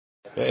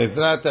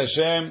Ezrat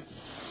Hashem,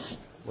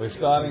 we're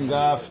starting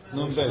Daf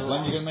Nun Bet. When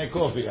are you going to make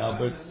coffee,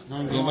 Albert? You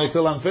going to wait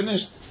till I'm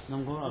finished?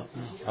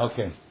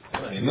 Okay.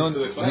 Nun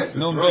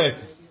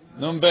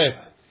Bet.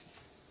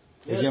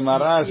 The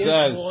Gemara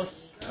says,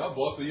 no,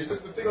 boss, you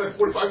took the thing like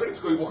 45 minutes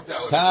ago, you walked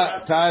out.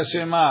 Ta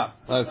Shema.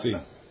 Let's see.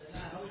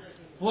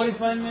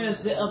 45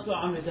 minutes to El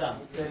Amidah.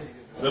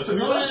 That's what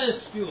he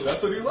left.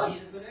 That's what he left.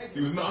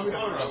 He was not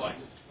Rabbi.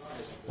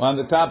 We're on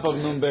the top of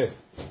Nun Bet.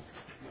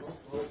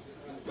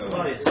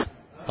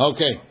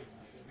 Okay.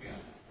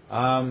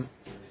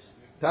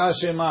 Ta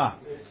Shema.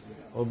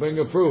 We'll bring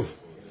a proof.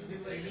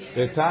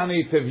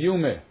 Betani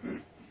Tevyume.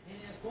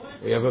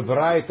 We have a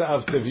Braita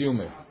of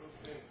Tevyume.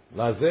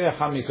 Lazeh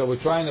Hami. So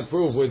we're trying to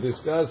prove. We're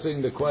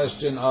discussing the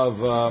question of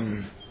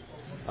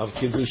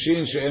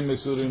Kidushin she'en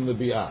mesurim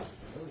lebi'ah.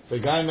 The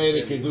guy made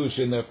a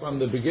Kidushin that from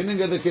the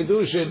beginning of the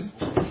Kidushin,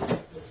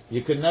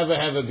 you could never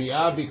have a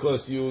bi'ah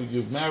because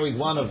you've married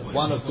one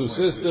of two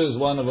sisters,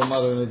 one of a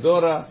mother and a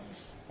daughter,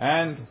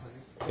 and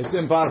it's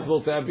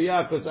impossible to have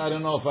bi'ah because I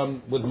don't know if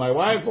I'm with my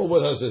wife or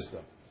with her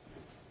sister.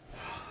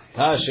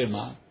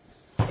 Tashema,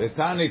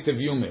 Retani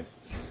Tevyume,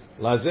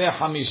 Lazeh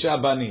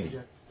Hamisha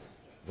Banim,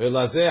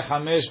 Velazeh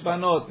Hamesh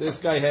Banot. This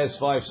guy has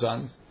 5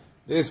 sons.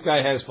 This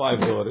guy has 5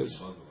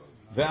 daughters.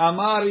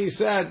 Ve'amar, he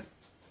said,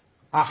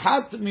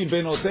 Ahat mi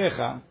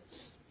benotecha,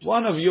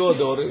 one of your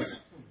daughters,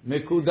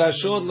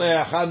 Mekudashot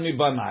le'achad mi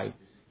banai,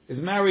 is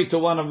married to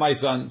one of my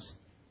sons.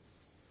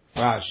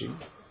 Rashi.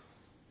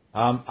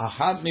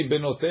 Ahat mi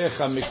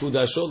benotecha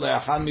mekudashot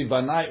le'achad mi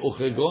banai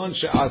uchegon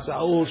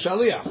she'asa'uhu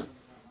shaliach.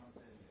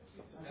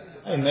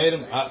 He made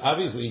him,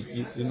 obviously,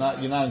 you're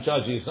not in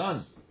charge of your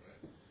sons.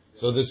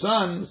 So the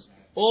sons,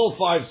 all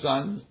 5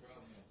 sons,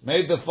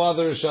 made the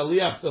father a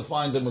shaliach to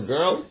find him a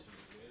girl.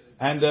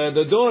 And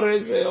the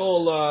daughters, they're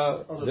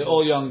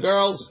all young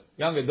girls,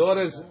 younger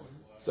daughters.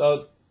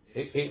 So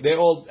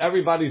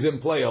everybody's in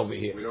play over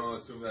here. We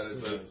don't assume that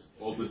it's the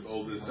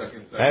oldest,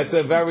 second. That's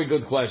a very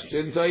good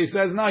question. So he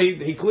says no.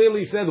 He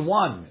clearly said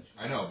one.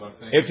 I know, but I'm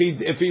saying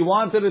if he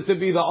wanted it to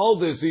be the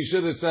oldest, he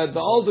should have said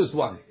the oldest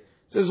one. It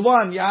says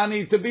one,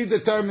 Yani, to be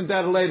determined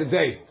at a later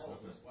date.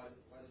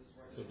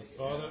 So the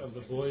father of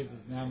the boys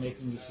is now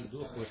making the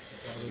shidduch with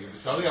the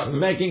father. He's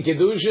making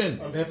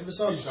Kiddushin on behalf of the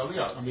son.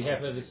 On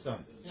behalf of his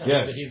son.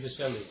 Yes. But he's the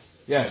shaliach.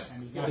 Yes.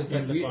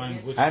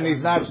 And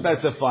he's not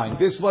specifying.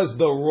 This was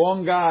the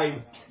wrong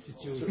guy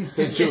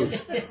to choose.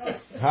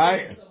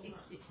 Right?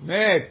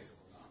 Nick,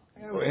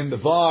 in the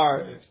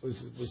bar,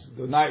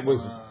 the night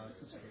was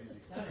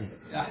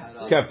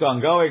kept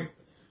on going.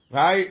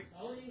 Right?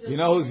 You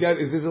know who's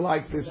getting? This is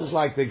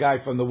like the guy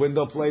from the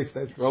window place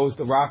that throws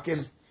the rock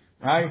in.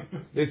 Right?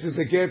 This is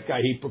the gift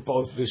guy. He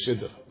proposed this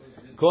shidduch.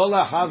 Kol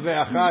achad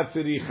ve'achad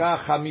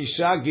tziricha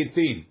chamisha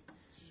gitin.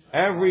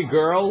 Every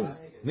girl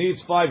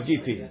needs 5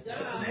 gitin.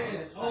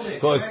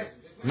 Because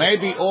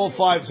maybe all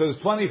 5, so there's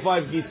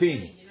 25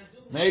 gitin.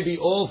 Maybe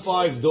all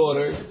 5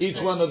 daughters,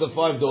 each one of the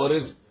 5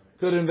 daughters,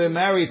 could have been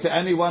married to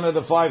any one of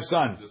the 5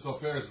 sons. The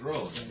sofer is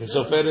rolling. The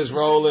sofer is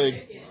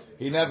rolling.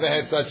 He never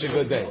had such a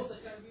good day.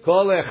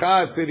 Kol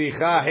echad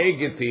tziricha he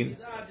gitin,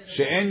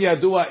 she'en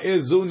yadua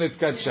izu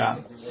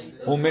nitkatsha,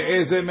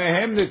 u'me'eze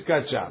mehem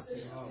nitkatsha.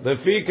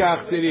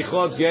 Lefikach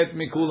tzirichot get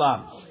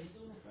mikulam.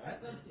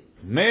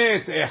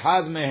 Met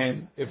ehad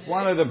mehen. If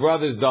one of the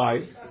brothers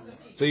died,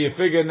 so you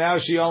figure now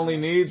they only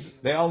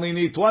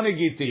need 20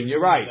 gitin. You're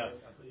right.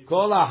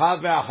 Kol ahad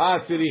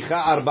ve'ahad tziricha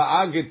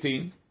arba'a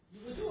gitin,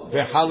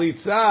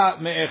 ve'chalitza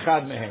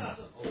me'echad mehen.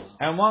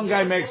 And one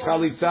guy makes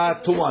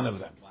chalitza to one of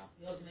them.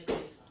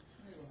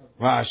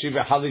 Rashi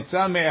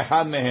ve'chalitza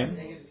me'echad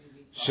mehen.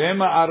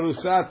 Shema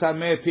arusa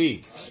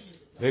tameti.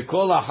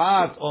 Ve'kol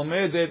ahad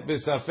omedet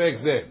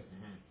b'safek zeh.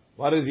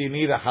 What does he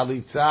need a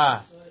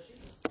chalitza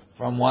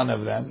from one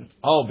of them?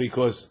 Oh,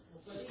 because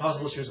it's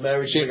possible she was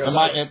married.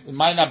 It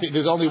might not be.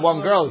 There's only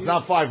one girl. It's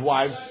not 5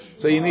 wives.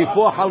 So you need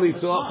 4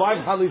 chalitzot,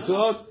 5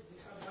 chalitzot,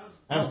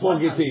 and 4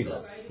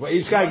 gitin. Well,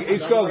 each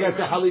girl gets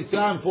a chalitza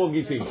and 4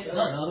 gitin.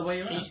 No, the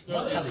way around.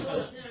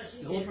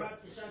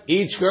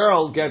 Each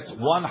girl gets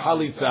 1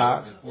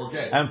 chalitza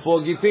and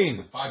 4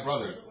 gitin. 5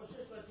 brothers.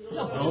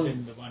 No,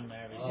 the one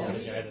married.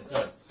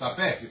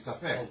 Safek, it's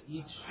safek.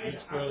 Each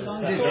girl is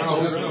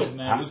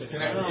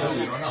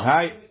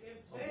Right.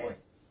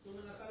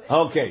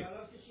 Okay.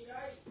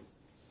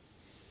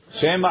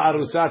 Shema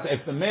arusat.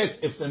 If the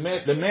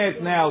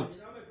met now,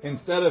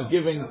 instead of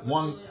giving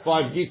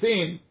 5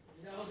 gitin,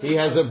 he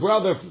has a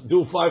brother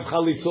do 5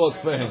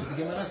 chalitzot for him.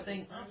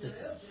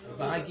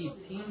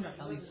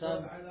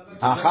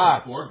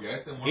 Aha.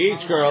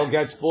 Each girl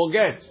gets 4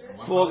 gets.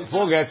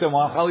 4 gets and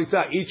 1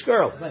 chalitza. Each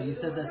girl. Right, you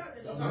said that.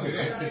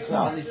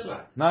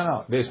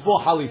 No. There's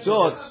 4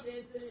 chalitzot.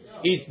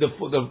 Each the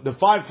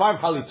 5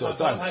 chalitzot.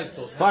 Sorry,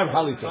 5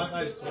 chalitzot.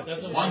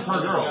 1 per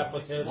girl.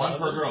 1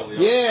 per girl.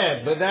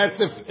 Yeah, but that's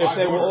if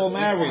they were all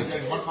married.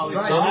 They're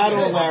not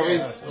all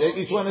married.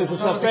 Each one is a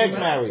safek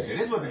married. It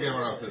is what the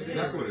Gemara says.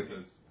 Exactly what it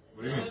says.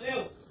 What do you mean?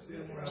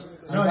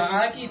 No,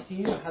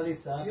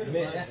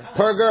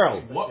 per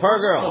girl. Per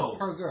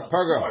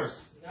girl.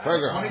 per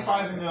girl.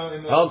 25 in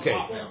the Okay.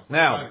 top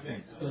Now. Five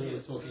things.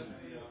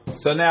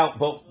 So now,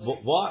 but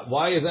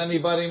why is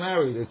anybody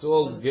married? It's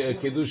all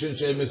Kidushin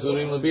She'en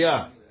Misurim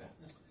L'Biyah.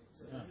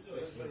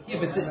 Yeah,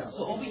 but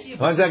so over here.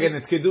 One second,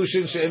 it's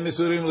Kidushin She'en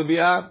Misurim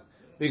L'Biyah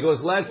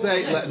because let's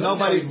say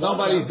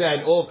nobody's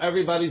dead,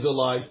 everybody's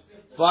alive.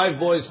 5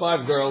 boys,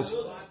 5 girls.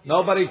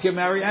 Nobody can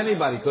marry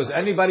anybody because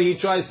anybody he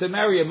tries to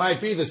marry, it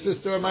might be the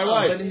sister of my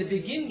wife. But in the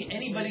beginning,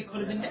 anybody could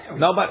have been married.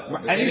 No, but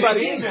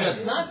anybody.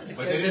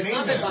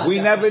 We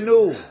never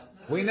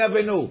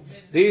knew.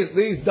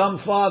 These dumb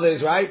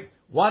fathers, right?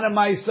 One of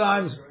my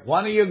sons,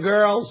 one of your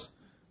girls.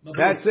 Mabruk.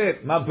 That's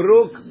it.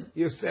 Mabruk.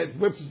 You said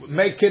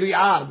make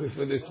kiriyah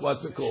for this.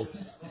 What's it called?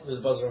 This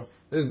Bazra.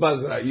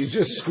 You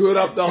just screwed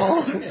up the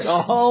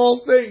whole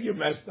thing. You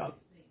messed up.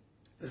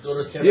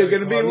 You're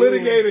going to be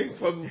litigating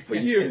for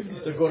years.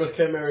 The Goras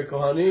can't marry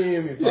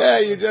Kohanim. Yeah,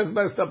 you just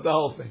messed up the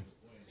whole thing.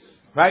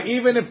 Right?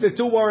 Even if the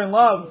two were in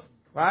love,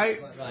 right?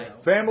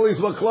 Families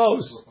were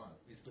close.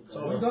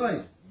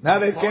 Now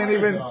they can't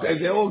even,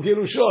 they're all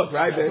Girushot,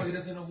 right? He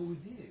doesn't know who we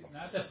did.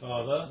 Not the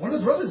father. One of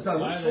the brothers died.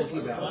 One of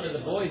the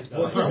boys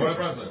died.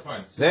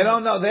 Fine. They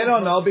don't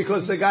know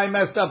because the guy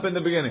messed up in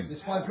the beginning.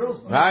 There's 5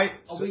 girls. Right?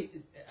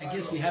 I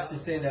guess we have to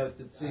say that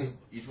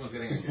Each one's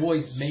getting a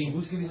boys main.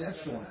 Who's giving the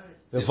extra one?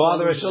 The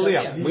father of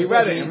Shaliach. We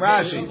read it in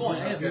Rashi.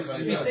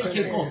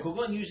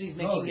 Kogon usually is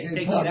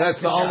taking That's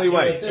the only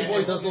way.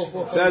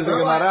 Says the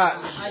Gemara.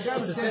 I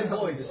got the same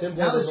boy.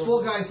 Now there's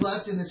 4 guys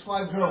left and there's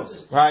 5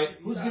 girls. Right.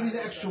 Who's giving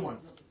the extra one?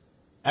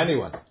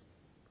 Anyone.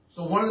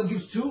 So one of them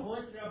gives 2?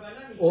 Or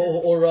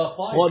 5.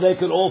 Well, they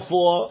could all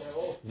 4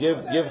 give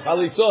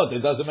chalitzot.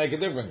 It doesn't make a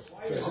difference.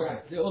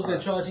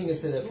 They're charging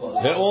it to their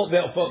father.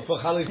 For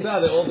chalitzah,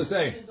 they're all the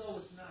same.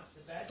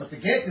 But the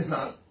get is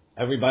not.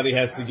 Everybody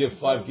has to give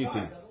 5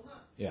 gitim.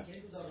 Yeah.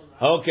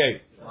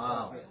 Okay.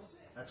 Wow.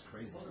 That's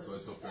crazy.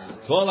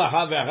 Kol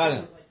achad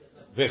ve'achad.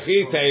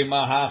 V'chi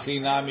teima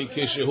hachinami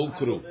kishehu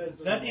kru.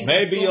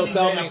 Maybe you'll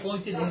tell me.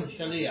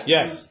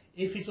 Yes.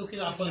 If he took it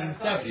upon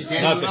himself, he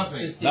can't do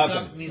nothing.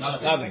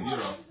 Nothing.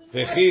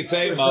 V'chi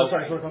teima.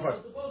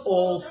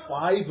 All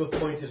 5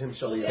 appointed him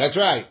Shaliach. That's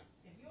right.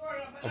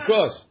 Of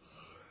course.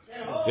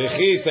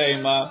 V'chi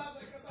teima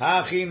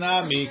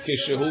hachinami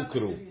kishehu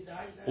kru.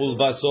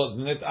 Ulbasot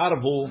nit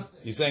arbu.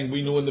 He's saying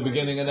we knew in the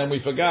beginning and then we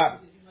forgot.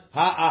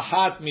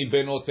 Ha'ahat mi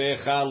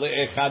benotecha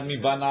le'echad mi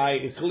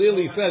banai. It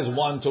clearly says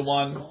 1 to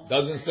 1.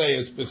 Doesn't say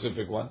a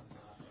specific one.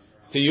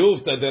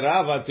 Tiyuvta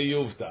derava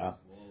tiyuvta.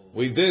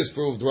 We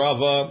disproved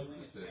Rava.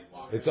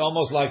 It's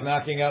almost like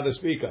knocking out the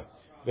speaker.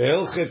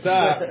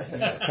 Ve'hilcheta.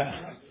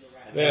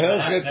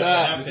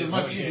 This is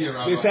much easier,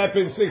 Rava. This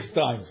happened 6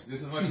 times.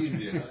 This is much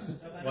easier.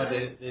 What,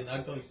 they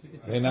knocked on the speaker?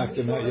 They knocked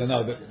him out. You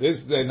know,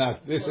 they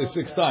knocked. This is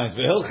 6 times.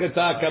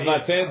 Ve'hilcheta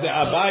kabated de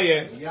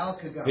abaye.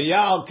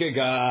 V'yal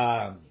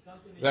kegam.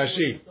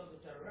 Rashi.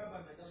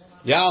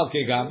 Yal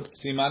kegam.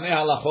 Simane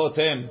halachot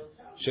hem.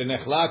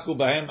 Shenechlaku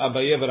bahem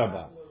abaye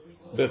v'rabah.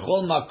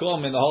 Bechol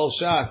makom in the whole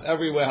shas.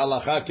 Everywhere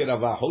halacha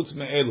kerava. Chutz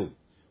me'elu.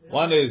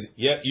 One is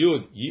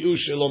Yud. Yi'u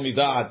shelo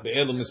mida'at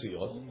be'elu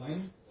mesiyot.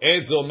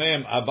 Ed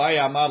zomem. Abaye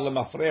amar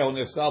lemafrehu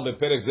nefsal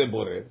beperek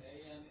zeborer.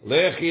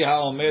 Lechi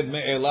ha'omed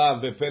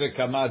me'elav beperek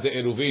kama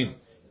de'eruvin.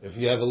 If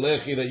you have a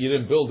lechi that you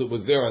didn't build, it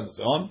was there on its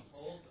own.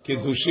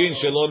 Kidushin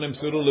shelo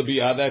nemsuru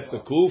lebiyah. That's the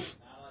kuf.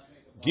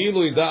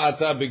 Gilui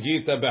da'ata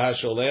begita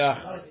behasholeach.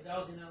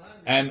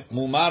 And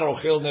mumar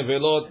ochel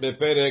nevelot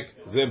beperek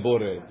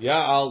zeborer.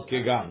 Ya'al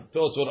kegam.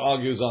 Tosfot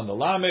argues on the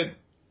lamed.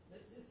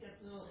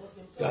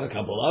 It's got a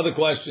couple other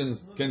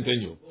questions.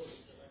 Continue.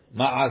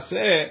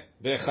 Ma'aseh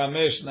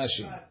bechamesh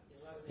nashim.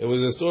 It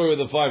was a story with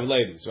the 5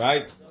 ladies,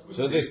 right?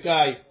 So this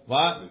guy,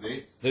 what?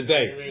 The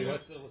dates.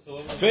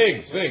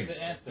 Figs.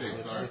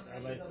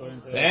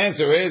 The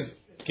answer is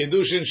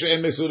Kidushin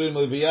she'en mesurim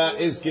l'biyah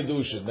is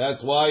Kidushin.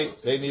 That's why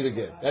they need a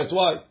gift. That's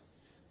why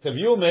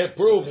Tevyume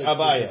proved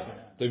Abaya.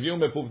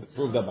 Tevyume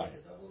proved Abaya.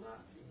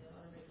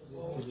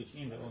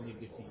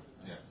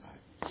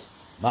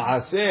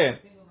 Ma'aseh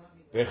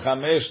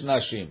bechamesh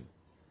nashim.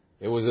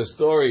 It was a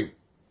story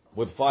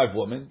with 5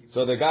 women.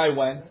 So the guy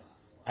went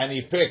and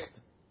he picked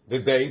the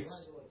dates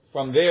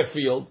from their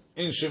field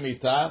in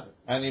Shemitah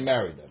and he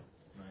married them.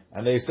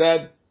 And they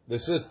said the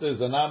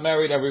sisters are not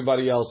married,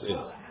 everybody else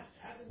is.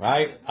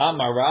 Right?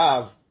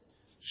 Amarav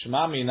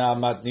Shma mina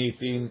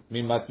matnitin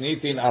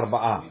mimatnitin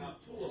arba'a.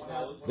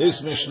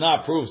 This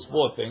Mishnah proves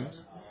 4 things.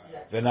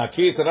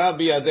 V'nakit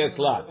Rabbi adet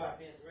lat.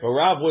 But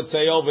Rav would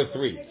say over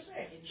 3.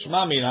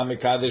 Shma mina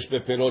mekadesh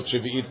bepirot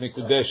shevi'it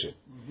mikudeshet.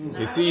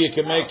 You see, you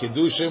can make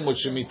Kiddushim with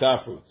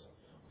Shemitah fruits.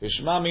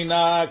 V'shma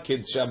mina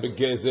kidsha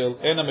begezel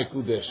ena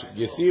mikudeshet.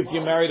 You see, if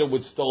you married her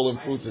with stolen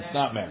fruits, it's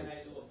not married.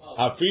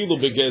 Afilu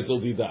begezel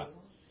dida.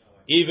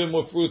 Even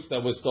with fruits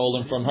that were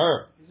stolen from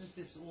her.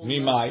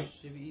 Mimai.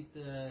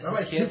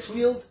 It's his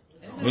field?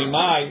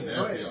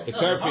 Mimai. It's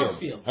her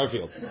field. Her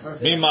field.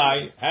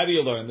 Mimai. How do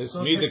you learn this?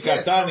 Mid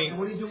katani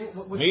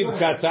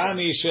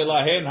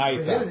shelahen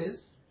haita.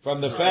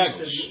 from the fact.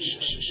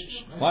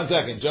 One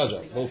second,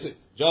 Jojo. We'll see.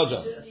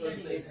 Jojo.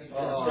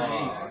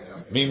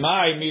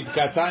 Mimai mit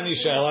katani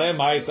shalem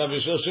haita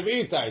v'shel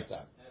shevita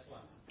haita.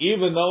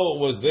 Even though it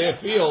was their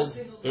field,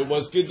 it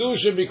was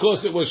kedusha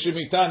because it was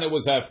shemitah and it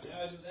was hefker.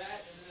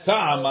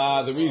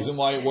 Ta'ama, the reason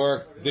why it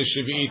worked, the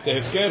shevita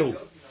hefkeru,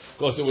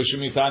 because it was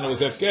shemitah and it was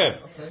hefker.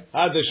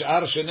 Hadish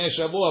ar shenei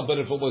shavua, but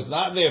if it was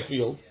not their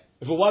field,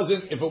 if it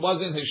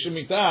wasn't his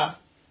shemitah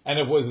and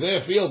it was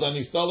their field and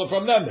he stole it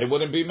from them, they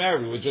wouldn't be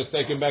married. We would just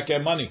take him back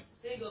their money.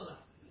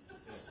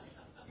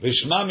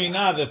 Vishma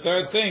mina, the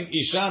third thing,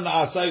 isha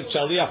na'asai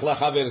shaliach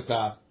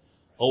lachavirta.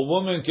 A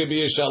woman can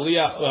be a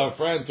shaliach to her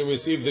friend to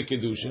receive the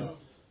kiddushin.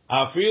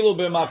 Afilu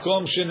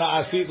b'makom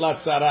shena'asit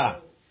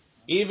latzara.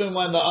 Even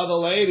when the other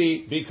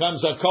lady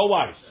becomes a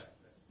co-wife.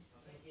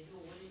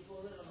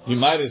 You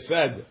might have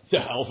said, to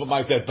hell for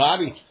my dead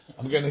body,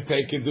 I'm going to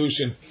take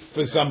kiddushin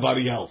for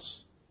somebody else.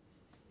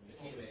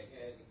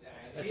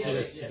 She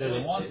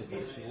doesn't want to.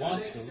 She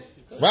wants to.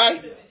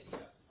 Right.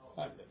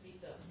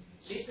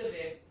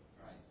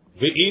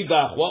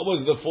 V'idach, what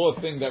was the fourth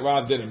thing that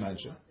Rav didn't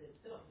mention?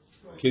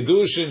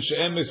 Kiddushin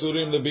she'em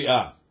mesurim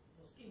lebi'ah.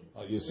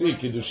 You see,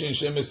 Kiddushin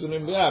she'em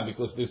mesurim lebi'ah,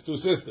 because there's two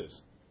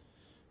sisters.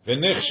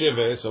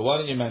 V'nechsheve, so why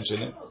don't you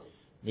mention it?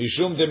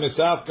 Mishum de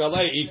mesaf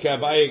kalei ike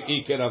Abaye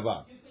ike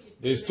Rava.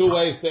 There's two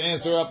ways to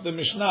answer up the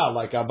Mishnah,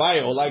 like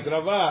Abaye or like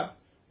Rava.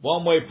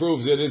 One way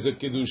proves it is a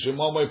Kiddushin,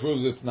 one way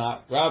proves it's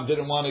not. Rav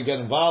didn't want to get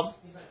involved,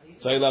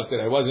 so he left it.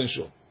 I wasn't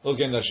sure. Look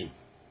in the sheet.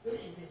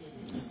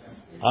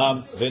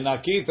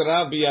 V'nakit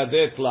Rav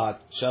biyadeh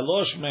tlat.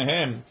 Shalosh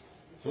mehem.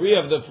 Three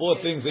of the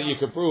four things that you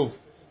could prove.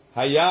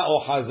 Haya o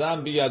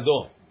hazam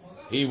biyado.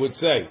 He would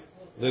say,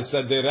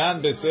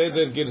 L'saderan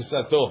beseder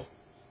girsato.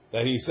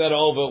 That he said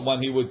over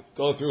when he would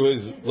go through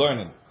his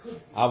learning.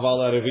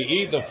 Aval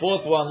revi'i, the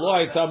fourth one, lo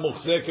hayta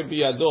muchzeke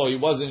biyado. He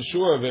wasn't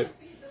sure of it.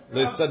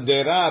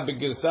 L'sadera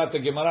begirsat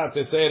gemara,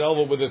 to say it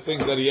over with the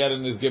things that he had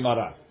in his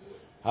gemara.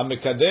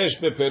 HaMekadesh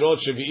beperot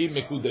shevi'i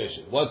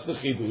mekudeshet. What's the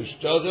chidush?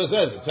 Jojo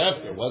says it's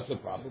hefker. What's the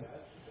problem?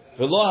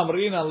 V'lo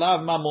amrina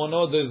lav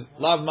mamono, there's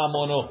lav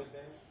mamono.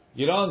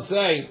 You don't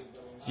say,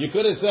 you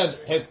could have said,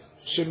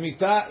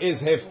 shemitah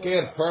is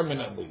hefker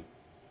permanently.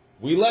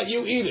 We let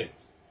you eat it.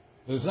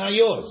 It's not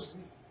yours.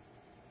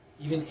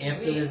 Even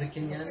after there's a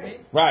kinyan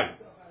made? Right.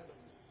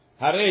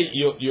 Hare,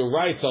 your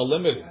rights are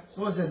limited.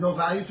 So there's no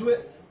value to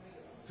it?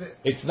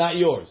 It's not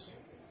yours.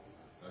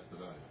 That's the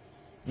value.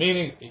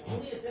 Meaning,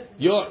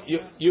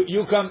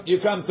 you come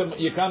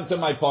to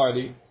my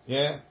party,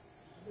 yeah,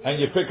 and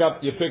you pick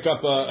up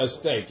a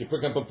steak, you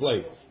pick up a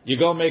plate, you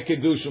go make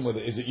kiddushin with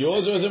it. Is it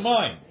yours or is it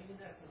mine?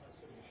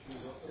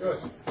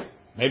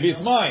 Maybe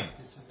it's mine.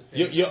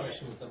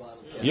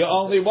 You're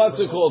only what's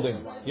it called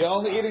in? You're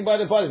only eating by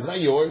the party. It's not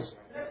yours.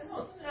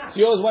 It's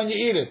yours when you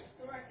eat it.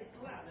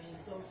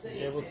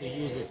 You're able to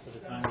use it for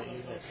the time that you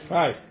live.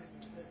 Right.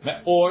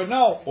 Or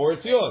no, or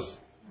it's yours.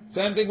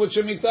 Same thing with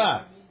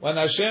Shemitah. When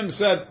Hashem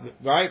said,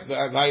 right,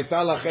 Vayita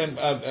lachem,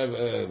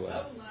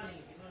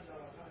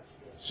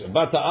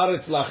 Shabbat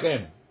haaretz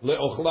lachem,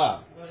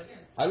 le'ochla.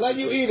 I let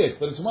you eat it,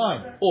 but it's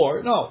mine.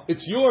 Or, no,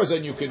 it's yours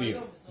and you can eat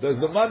it. Does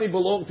the money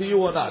belong to you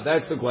or not?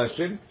 That's the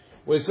question.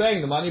 We're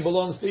saying the money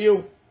belongs to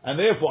you, and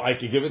therefore I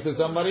can give it to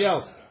somebody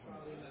else.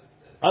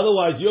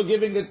 Otherwise, you're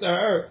giving it to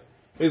her.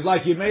 It's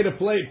like you made a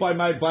plate by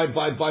my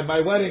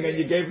wedding and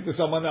you gave it to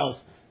someone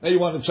else. Now you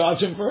want to charge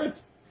him for it?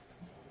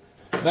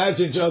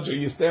 Imagine, Jojo,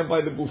 you stand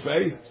by the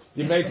buffet,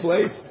 you make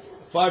plates,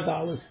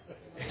 $5.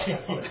 18.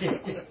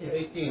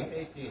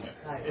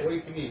 What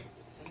you can eat?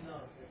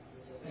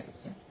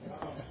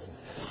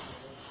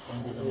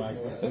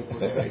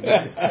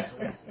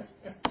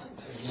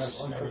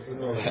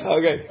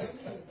 Okay.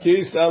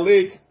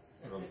 Kisalik.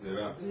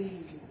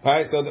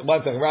 Alright, so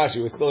one second,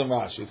 Rashi, we're still in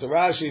Rashi. So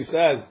Rashi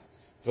says,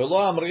 we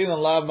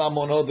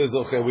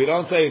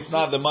don't say it's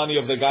not the money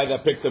of the guy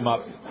that picked him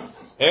up.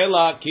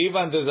 Ela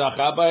kivan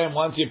dezachabayim,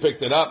 once you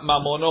picked it up,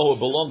 mamono, who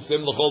belongs to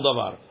him l'chol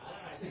davar.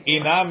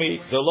 Inami,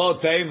 the lo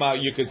teima,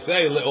 you could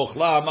say,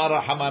 le'ochla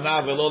amara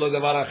hamana velo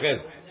le'davar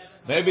acher.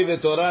 Maybe the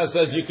Torah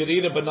says you could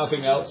eat it but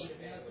nothing else.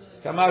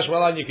 Kamash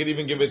walan, you could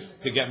even give it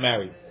to get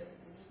married.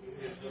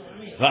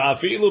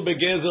 Va'afilu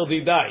begezel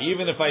dida,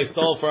 even if I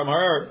stole from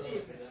her,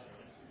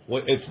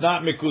 it's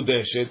not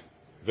mikudeshet.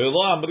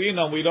 Velo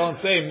amrina, we don't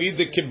say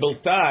mide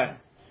kibilta,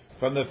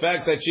 from the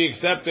fact that she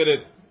accepted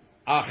it,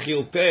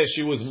 achilte,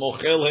 she was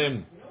mochel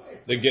him,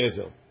 the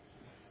gezel.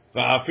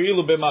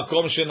 Va'afilu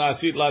b'makom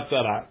shenasit la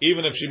tzara,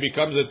 even if she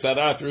becomes a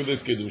tzara through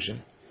this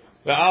kiddushin.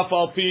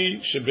 Va'afal pi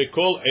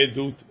shebekol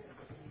edut,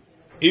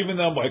 even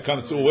though it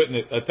comes to a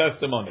witness, a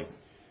testimony.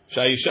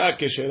 Sha'isha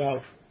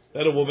kesheral,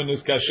 that a woman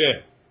is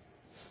kasher.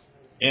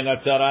 In a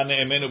tzara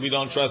ne'emenu, we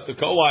don't trust the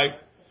co-wife.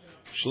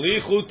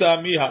 Shlichut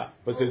miha,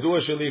 but to do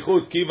a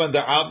shlichut, kivan the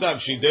abda,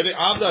 she did it,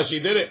 abda, she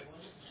did it.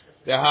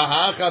 The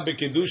hahacha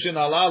b'kiddushin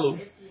alalu,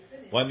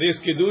 when this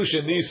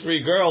kiddushin, these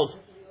three girls,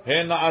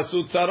 hen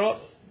na'asu tzarot,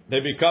 they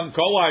become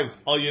co-wives,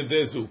 al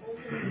yedezu.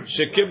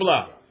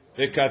 Shekibla,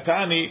 the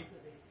katani,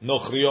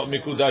 nochriot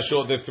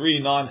mikudashot, the three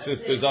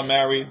non-sisters are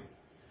married.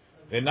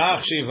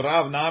 V'nachshiv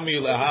Rav Nami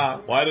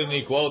leha. Why didn't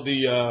he quote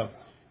the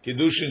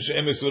Kidushin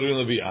she'em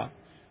esurim lebi'ah?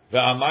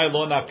 Ve'amai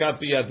lo nakat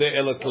biyadeh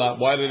elatla.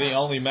 Why did he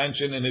only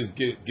mention in his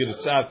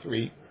Girsah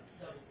 3?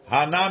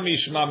 Hanami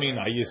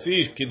shmamina. You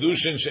see,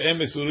 Kidushin she'em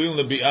esurim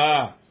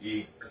lebi'ah.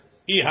 I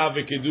have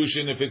a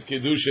Kidushin if it's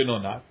Kidushin or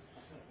not.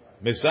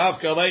 Misav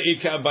kalei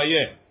ika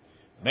Abaye.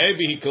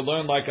 Maybe he could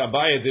learn like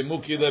Abaye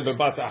demuki le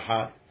bebat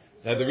achat.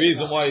 That the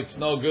reason why it's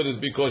no good is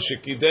because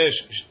shekidesh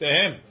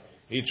shtehem.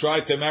 He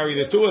tried to marry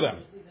the two of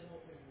them.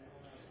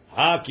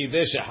 Ha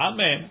kidesh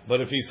hamem.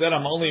 But if he said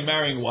I'm only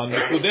marrying one,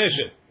 mekudesh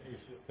it.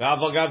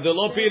 V'avagav de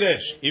lo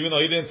pidesh. Even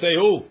though he didn't say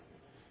who.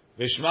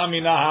 V'shma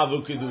mina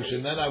havu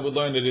Kidushin. Then I would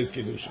learn it is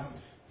Kidushin.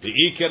 The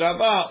Ike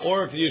Rava,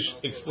 or if you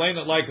explain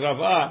it like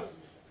Rava,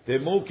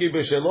 demuki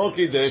b'shelo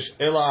kidesh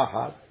ela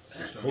achat.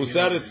 Who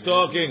said it's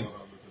talking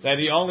that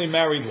he only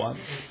married one,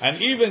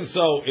 and even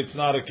so, it's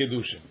not a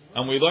Kiddushin.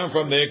 And we learn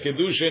from there,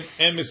 Kiddushin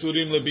en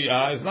misurim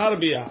lebi'ah, it's not a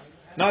bi'ah,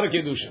 not a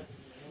Kiddushin.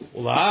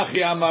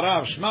 Ula'achi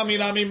amarav, shma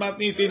minami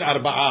matnitin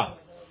arba'ah.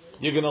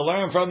 You're going to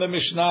learn from the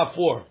Mishnah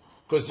 4,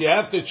 because you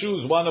have to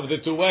choose one of the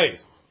two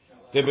ways.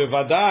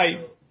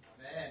 Tebevadai,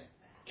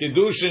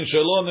 Kiddushin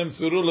shelo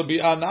nemsuru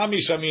lebi'ah nami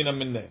shamina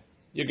minneh.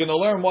 You're going to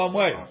learn one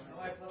way.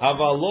 He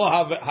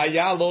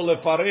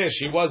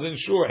wasn't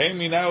sure.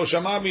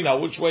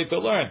 Which way to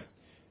learn?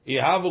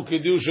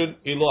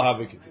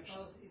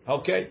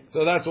 Okay,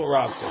 so that's what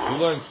Rav says. He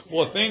learns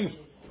 4 things,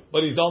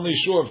 but he's only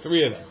sure of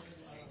 3 of them.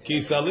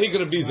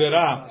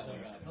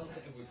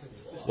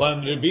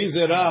 When Rabbi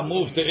Zera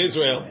moved to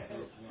Israel,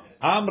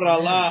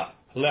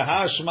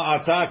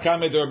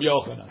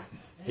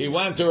 he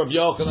went to Rabbi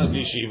Yochanan's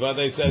yeshiva.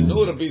 They said,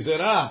 "No, Rabbi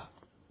Zera,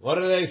 what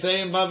do they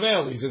say in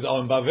Bavel?" He says, "Oh,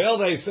 in Bavel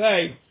they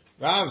say."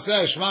 Rav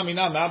says, Shma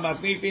mina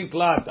matnitin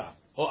tlata.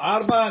 Or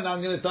arba, and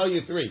I'm going to tell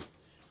you 3.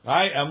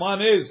 Right? And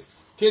one is,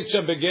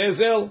 Kitcha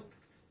begezel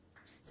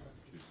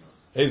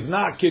is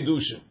not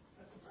Kiddushin.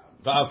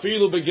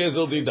 Va'afilu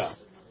begezel dida.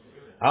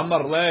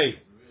 Amar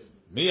lei.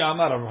 Mi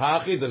amar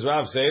Rav does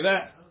Rav say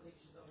that?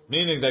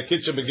 Meaning that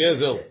Kitcha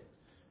begezel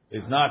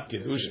is not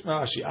Kiddushin.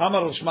 Rashi.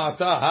 Amar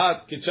shmata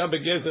hat, Kitcha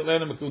begezel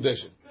ena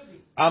mekudeshin.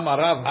 Amar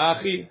Rav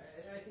Hachi,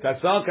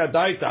 katzal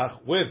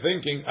kadaitach, we're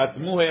thinking,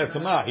 atmuhe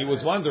atma. He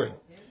was wondering.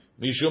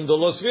 Mishum de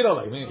lo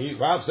sviralei. I mean,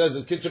 Rav says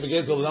that Kitcha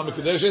begezel is not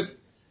mekudeshin.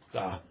 So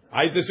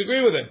I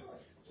disagree with him.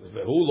 He says,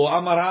 "Who lo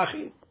amar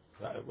hachi?"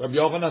 Rabbi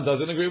Yochanan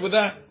doesn't agree with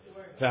that.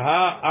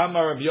 Teha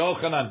amar Rabbi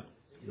Yochanan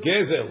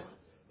gezel.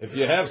 If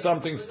you have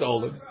something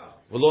stolen,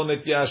 v'lo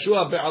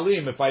netyashua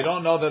be'alim. If I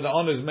don't know that the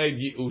owner's made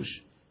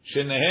yiush,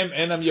 shenehem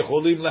enam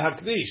yecholim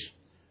lehakdish.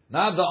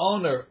 Not the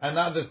owner and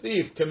not the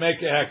thief can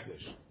make a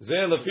hektish.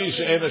 Zeh lefi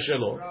she'ena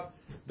shelo.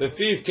 The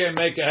thief can't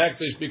make a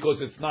hektish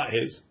because it's not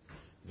his.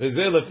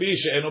 V'zeh lefi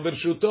she'eno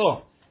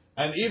b'rshuto.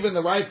 And even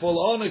the rightful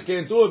owner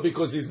can't do it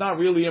because he's not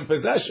really in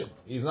possession.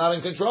 He's not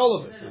in control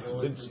of it. It's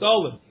been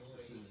stolen.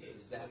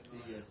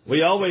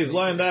 We always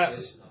learn that.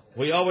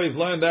 We always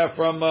learn that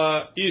from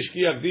Ish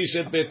ki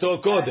yakdishet beto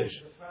kodesh.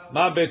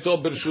 Ma beto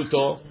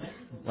b'rshuto.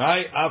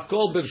 Right?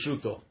 Avkol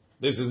b'rshuto.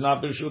 This is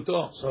not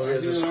b'rshuto. So he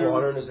has a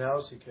squatter in his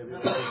house. He can't be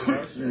in his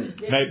house.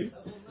 Maybe.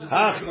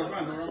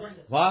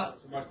 What?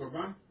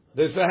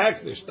 There's the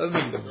hektish. Doesn't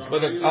make difference.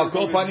 But I'll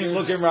call panim.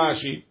 Look in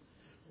Rashi.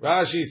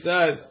 Rashi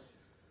says.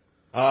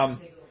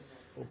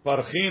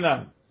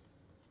 Parchinan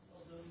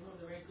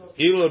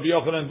Ilo Rabbi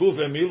Yochanan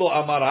Gufem Ilo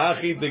Amar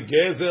Hachi the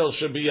Gezel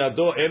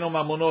Shebiyado Eno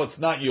Mamono. It's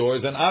not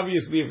yours, and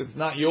obviously if it's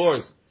not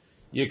yours,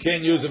 you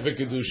can't use it for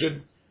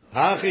Kedushin.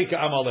 Hachi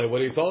Ka'amale.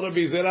 What he told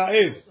Rabbi Zera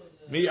is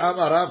Mi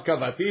Amar Rav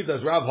Kavati.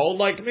 Does Rav hold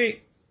like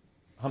me?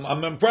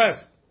 I'm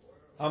impressed.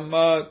 I'm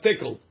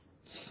tickled.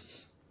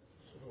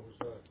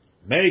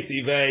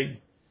 Meiti Vei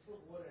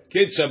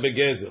Kitcha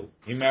Begezel.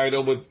 He married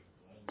her with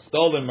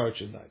stolen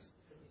merchandise.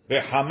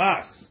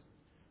 Hamas,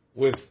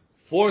 with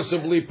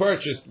forcibly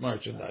purchased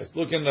merchandise.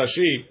 Look in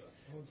Rashi,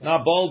 it's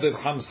not bolded.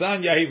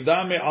 Hamsan yahiv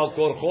dame al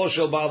korcho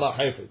shel ba'al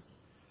ha'chefetz.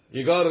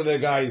 You go to the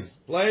guy's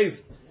place,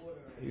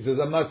 he says,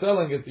 "I'm not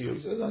selling it to you."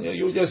 He says,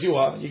 "Yes, you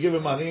are. You give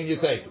him money and you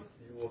take it."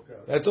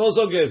 That's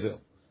also gezel.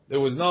 There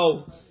was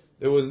no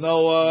will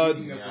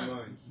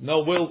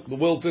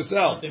to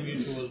sell.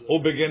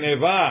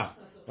 Ubegeneva,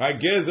 right?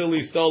 Gezel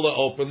he stole it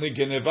openly.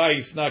 Geneva he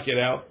snuck it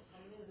out.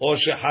 Or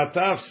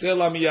shehataf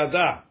sela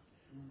miyada.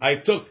 I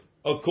took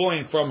a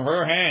coin from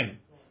her hand,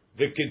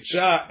 the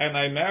kitcha, and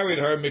I married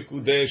her,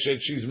 mikudeshet,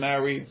 she's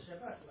married.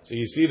 So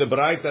you see the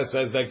Braita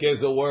says that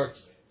gezel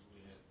works.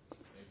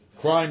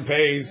 Crime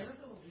pays.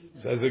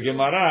 Says the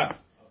Gemara,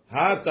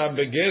 hatam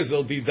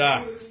begezel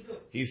dida.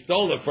 He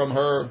stole it from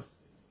her.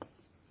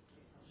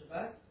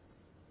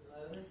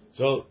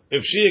 So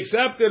if she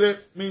accepted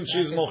it, means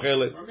she's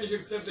mochelet.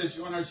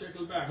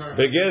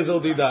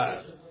 Begezel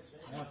dida.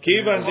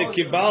 Kivan de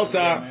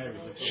kibalta,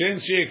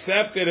 since she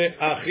accepted it,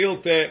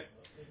 achilte,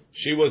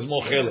 she was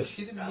mochelet.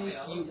 She didn't make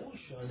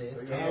yiush on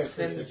it.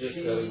 Then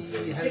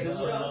she has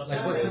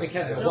like what's in the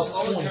casket? What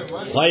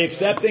point? By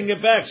accepting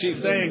it back,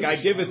 she's saying, "I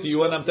give it to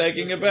you, and I'm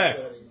taking it back."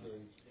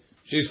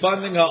 She's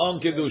funding her own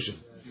kiddushin,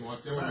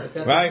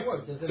 right?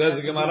 Says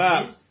the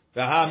Gemara,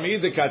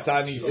 V'hamid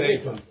katani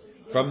seifa.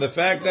 From the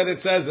fact that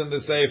it says in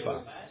the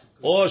seifa,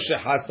 or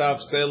shehataf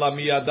sela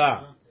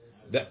miyada,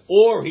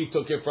 or he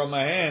took it from a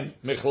hand.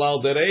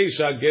 Michlal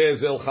dereisha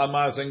gezel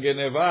chamas and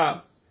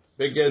geneva.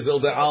 Begezel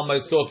de alma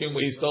is talking.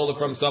 He stole it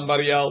from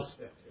somebody else.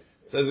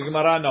 Says the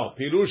Gemara, no.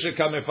 Pirusha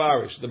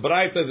kamefarish. The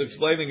Braita is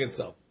explaining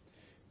itself.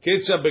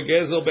 Kitcha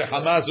begezel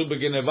beHamasu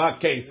begeneva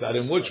ketzad.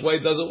 In which way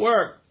does it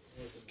work?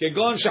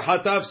 Kegon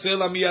shehataf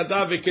sela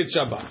miyada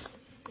v'kitcha ba.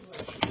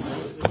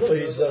 No,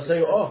 he's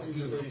saying oh.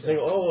 He's saying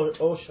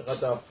oh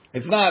shehataf.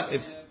 It's not.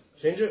 It's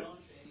change it.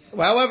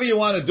 However you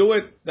want to do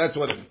it, that's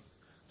what it means.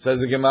 Says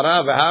the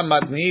Gemara,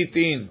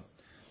 v'hamatnitin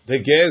the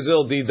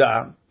gezel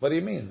dida. What do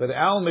you mean? But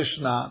al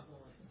Mishnah,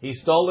 he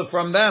stole it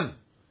from them.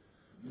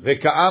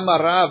 V'ka'amar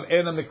Rav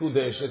ena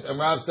mikudeshet. And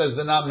Rav says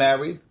they're not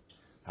married.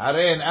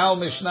 Hare and al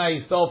Mishnah, he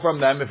stole from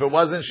them. If it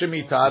wasn't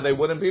Shemitah, they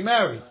wouldn't be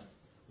married.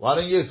 Why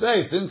don't you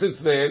say, since it's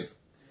theirs,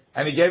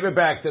 and he gave it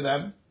back to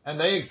them, and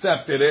they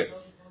accepted it,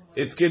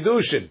 it's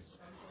Kidushin.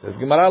 Says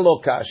Gemara lo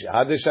kashi.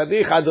 Hade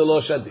shadich, hade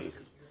lo shadich.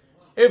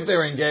 If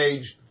they're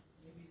engaged,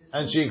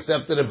 and she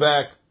accepted it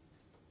back,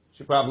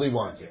 she probably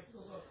wants it.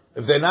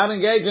 If they're not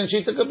engaged and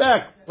she took it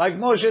back, like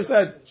Moshe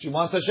said, she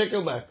wants her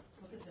shekel back.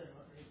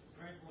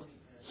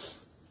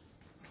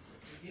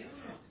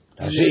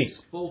 And they've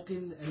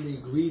spoken and they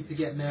agreed to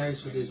get married,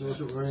 so there's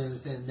also already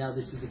understand now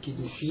this is the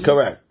Kiddushin.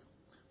 Correct.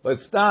 But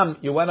Stam,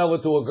 you went over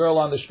to a girl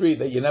on the street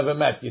that you never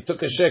met. You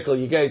took a shekel,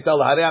 you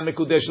tell her, Harei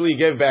Mikudesh Li, you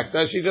gave back to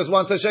her. She just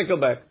wants her shekel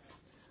back.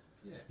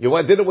 Yeah. You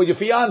did it with your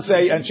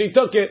fiance and she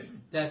took it.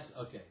 That's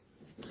okay.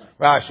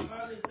 Rashi.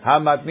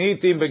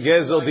 Hamatnitim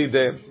begezel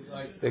didem.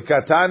 The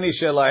katani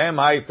shelahem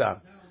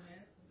haita.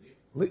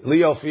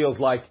 Leo feels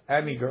like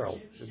any girl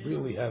should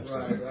really have.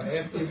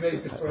 Right. After you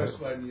made the first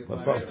one,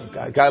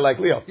 A guy like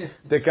Leo.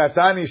 The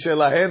katani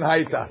shelahen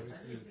haita.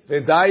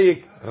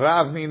 V'dayik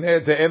rav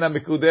mineh te'ena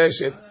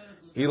mikudeshet.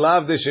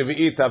 Ilav de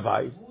shevi'it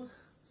havai.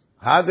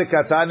 Had the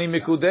katani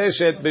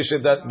mikudeshet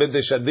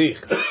b'deshadich.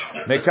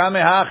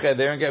 Mekame hache.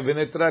 They're going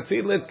to get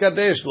v'netratzit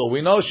letkadesh lo.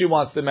 We know she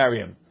wants to marry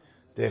him.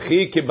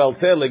 Techi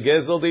kibalte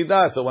legezel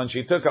dida. So when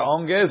she took her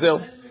own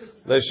gezel,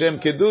 l'shem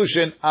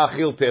kedushin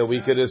achilte.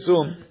 We could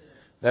assume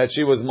that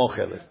she was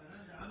mochelet.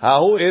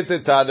 Hahu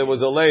iteta. There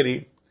was a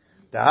lady.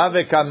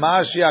 Tahave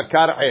kamashia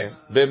kar'e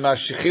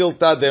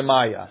b'mashchilta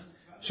demaya.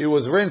 She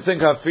was rinsing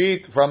her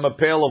feet from a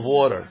pail of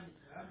water.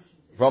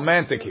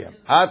 Romantic here.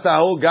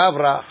 Atahu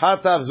gavra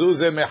hatav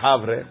zuze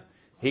mehavre.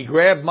 He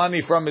grabbed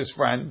money from his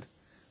friend.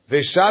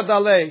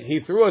 V'shadale.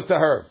 He threw it to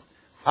her.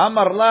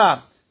 Amar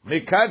la.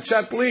 Mikat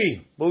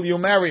shatli, will you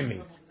marry me?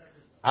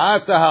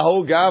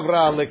 Atahu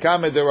gavra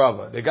lekame de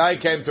Rava. The guy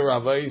came to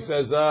Rava. He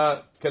says,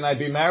 "Can I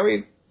be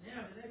married?"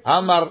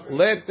 Amar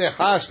let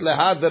techash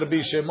lehader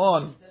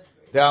bishimon.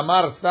 The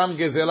Amar stam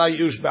gezela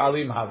yush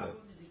ba'alim haver.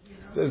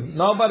 Says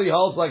nobody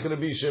holds like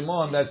Rabbi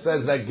Shimon that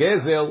says that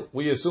gezel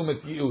we assume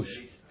it's yush.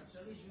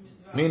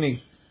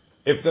 Meaning,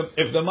 if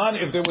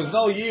there was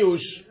no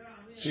yush,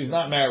 she's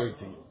not married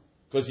to you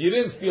because you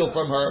didn't steal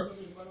from her.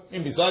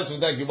 And besides from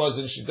that, you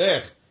wasn't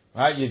shidech.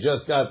 Right, you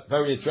just got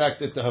very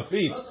attracted to her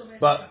feet.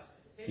 But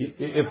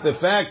if the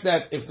fact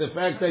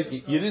that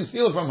you didn't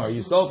steal from her,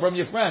 you stole from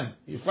your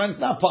friend's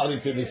not party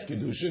to this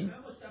Kiddushin.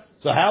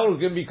 So how it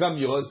can become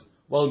yours?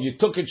 Well, you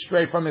took it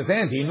straight from his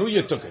hand. He knew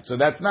you took it. So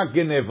that's not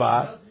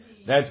Geneva,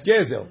 that's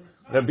Gezel.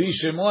 Rabbi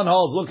Shimon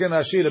holds, look in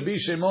Rashi, Rabbi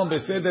Shimon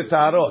beseder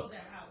tarot.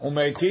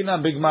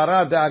 Umeitina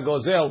bigmara da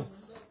gozel.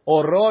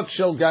 Orot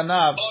shel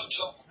ganav.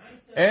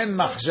 En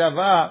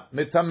machshava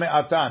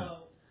mitame'atan.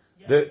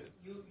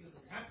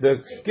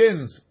 The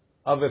skins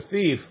of a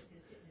thief,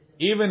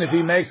 even if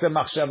he makes a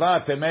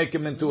machshava to make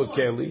him into a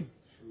keli,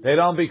 they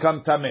don't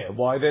become tameh.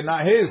 Why? They're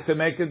not his to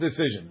make a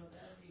decision.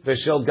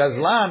 V'shel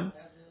gazlan,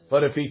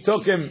 but if he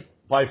took him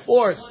by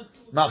force,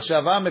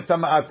 machshava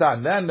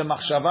mitama'atan, then the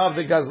machshava of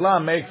the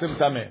gazlan makes him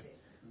tameh.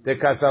 The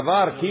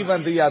kasavar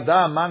kivan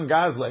diyada man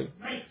gazle,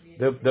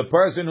 the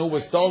person who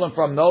was stolen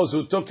from those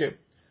who took it,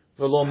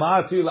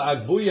 v'lomati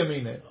la'adbu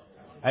yamine,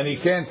 and he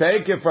can't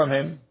take it from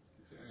him.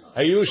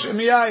 Ayush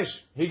miyash.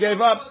 He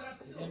gave up.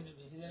 He didn't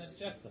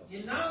object though.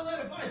 He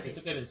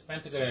took it, his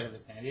friend took it out of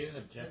his hand. He didn't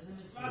object.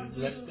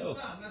 He let it go. If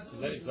you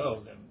let it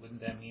go, then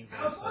wouldn't that mean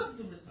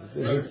that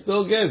It's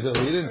still gezel.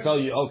 He didn't tell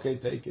you, okay,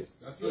 take it.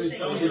 That's what he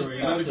told you. He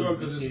let it go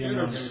because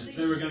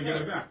they were going to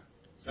get it back.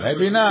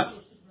 Maybe not.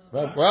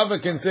 But Rava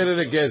considered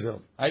it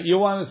gezel. You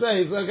want to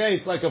say, it's okay,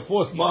 it's like a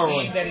forced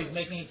borrowing. that he's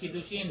making a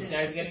kiddushin, the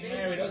guy's getting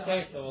married,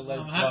 okay, so we'll let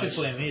him. I'm happy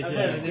for him. He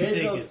didn't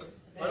take it.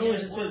 Why don't we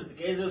just say the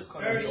Gezel's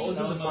corner? He owes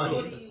him the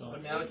money,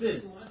 but now it's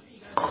his.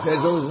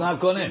 Gezel is not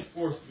going in.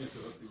 Forced me to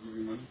give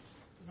you money.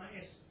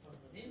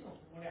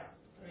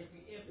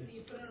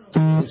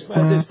 His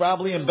friend is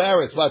probably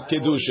embarrassed about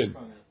Kiddushin.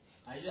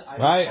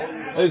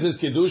 Right? This is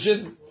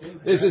Kiddushin?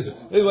 This is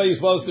what you're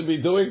supposed to be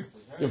doing?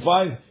 You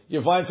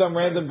find some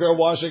random girl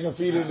washing her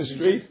feet in the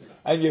street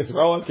and you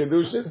throw on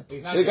Kidushin? The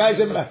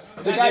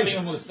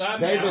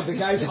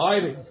guy's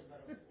hiding.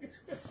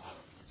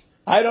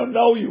 I don't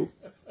know you.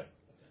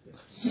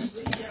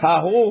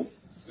 Hahu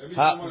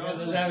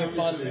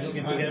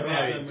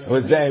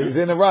Was there? He's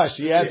in a rush.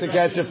 He had to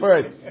catch it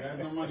first.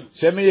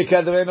 Shemi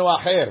yikadrenu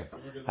acher.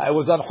 It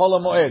was on Chol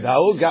Moed.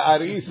 Hahu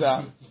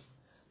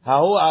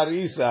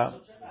arisa.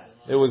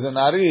 It was an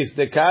aris.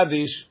 The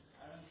Kaddish.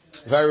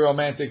 Very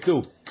romantic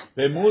too.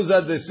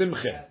 Bemuza de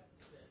simche.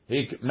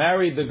 He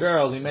married the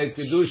girl. He made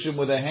Kidushin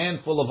with a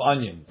handful of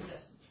onions.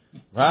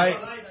 Right?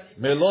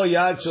 Melo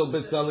yad shel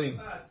bitzalim.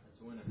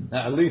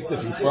 Now, at least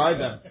if he fried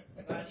them.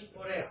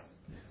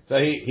 So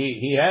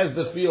he has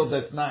the field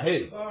that's not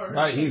his.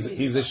 Right?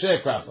 He's a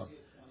sharecropper.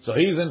 So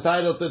he's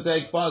entitled to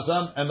take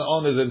some, and the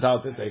owner is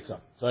entitled to take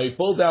some. So he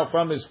pulled out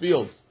from his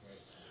field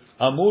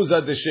a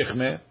muza de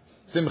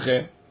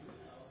simche,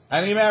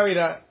 and he married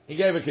her. He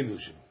gave a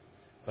Kidushin.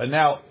 But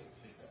now,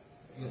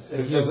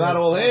 it's not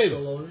all his.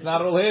 It's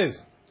not all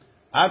his.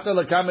 Ata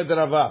lekamed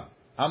Rava.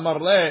 Amar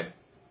le,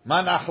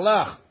 man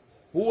achlach.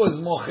 Who was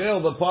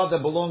mochel, the part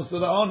that belongs to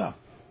the owner?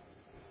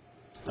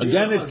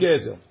 Again, it's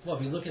gezel.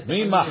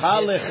 Mi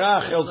machal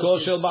lechach el kol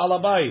shel ba'al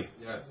habayit.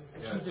 Yes.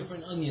 Two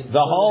different onions. The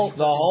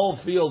whole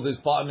field is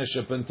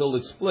partnership until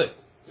it's split.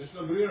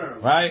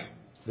 Right?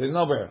 There's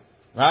no bear.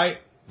 Right?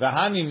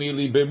 V'hani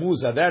mili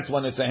bemuza. That's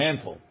when it's a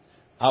handful.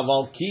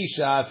 Aval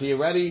kisha, if he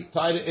already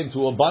tied it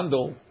into a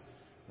bundle,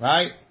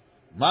 right?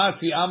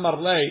 Matzi amar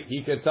le,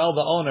 he could tell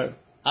the owner,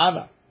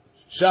 Ana,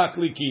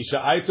 shakli kisha,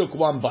 I took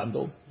one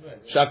bundle.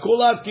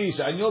 Shakulat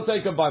kisha, and you'll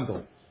take a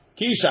bundle.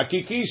 Kisha,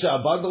 kikisha,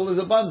 a bundle is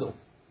a bundle.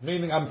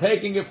 Meaning I'm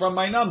taking it from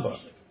my number.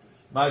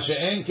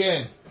 Masha'en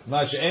ken,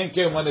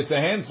 when it's a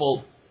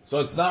handful, so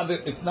it's not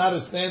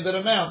a standard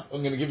amount.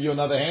 I'm going to give you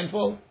another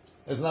handful.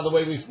 That's not the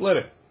way we split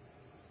it.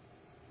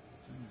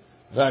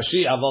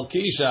 Rashi, aval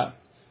kisha,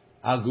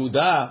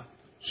 aguda,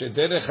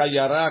 shederech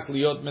hayarak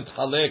liot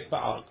mitchalek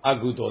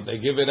agudot. They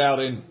give it out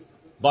in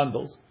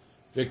bundles.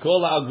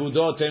 V'kol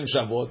agudot hem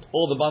shavot.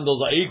 All the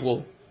bundles are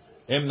equal.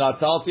 Im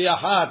natalti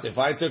achat. If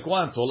I took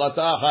one, tolata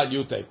achat,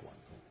 you take one.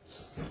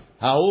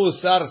 Hahu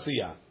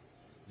sarsiya.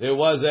 There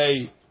was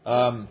an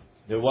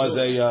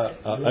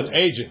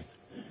agent,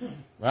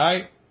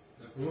 right?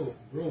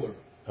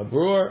 A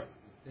brewer.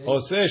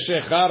 Oseh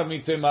shechar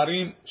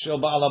mitemarim shel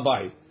ba'al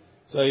habayit.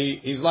 So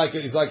he's like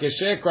a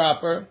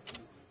sharecropper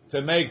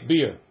to make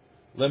beer.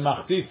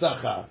 Lemachzit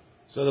sachar.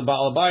 So the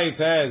ba'al habayit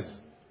has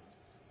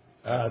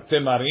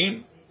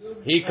temarim.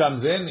 He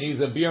comes in.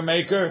 He's a beer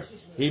maker.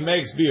 He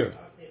makes beer.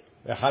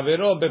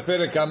 V'chavero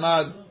beperek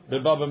hamad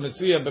bebaba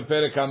metzia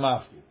beperek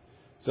hamafti.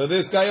 So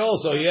this guy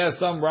also, he has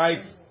some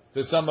rights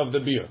to some of the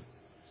beer.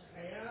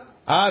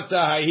 Ata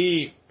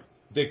hahi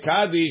de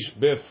Kaddish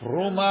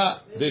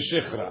befruma de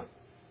shichra.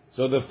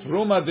 So the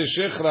fruma de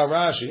shichra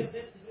Rashi,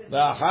 the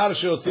achar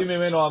sheotzim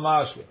mimenu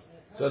amashke.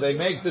 So they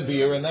make the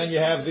beer, and then you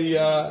have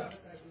the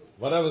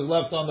whatever's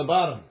left on the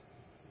bottom,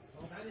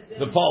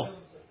 the pulp.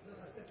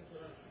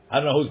 I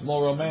don't know who's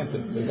more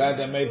romantic, the guy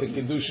that made the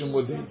Kidushin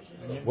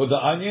with the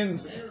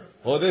onions,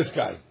 or this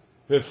guy,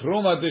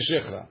 befruma de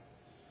shichra.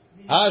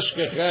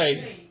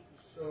 Ashkechei.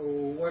 So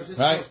what's it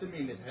Right. supposed to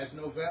mean? It has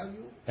no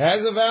value? It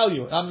has a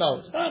value. No,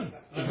 it's not.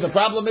 The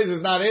problem is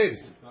it's not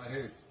his.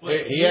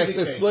 He has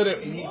to split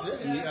it.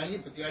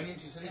 But the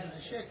onions, you said it's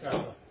a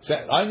sharecropper. So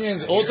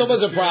onions also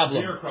was a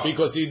problem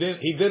because he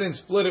didn't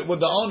split it with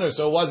the owner,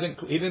 so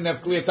he didn't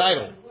have clear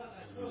title.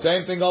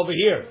 Same thing over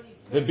here.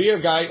 The beer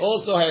guy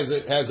also has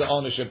an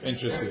ownership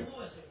interest here.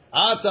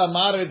 Ata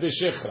mare de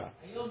shichra.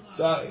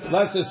 So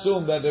let's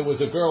assume that there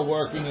was a girl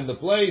working in the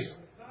place.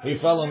 He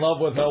fell in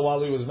love with her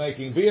while he was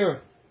making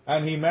beer,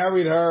 and he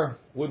married her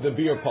with the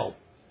beer pulp.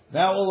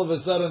 Now all of a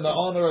sudden the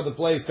owner of the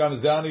place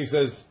comes down. He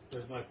says,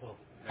 Where's my pulp?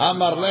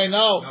 Amar le,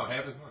 no. No,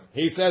 half his money.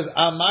 He says,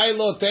 Amai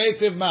lo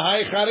teitiv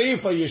mahai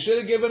charifa. You should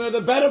have given her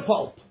the better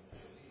pulp.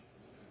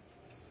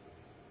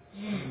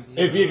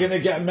 If you're going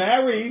to get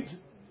married,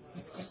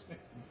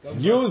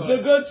 use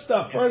the good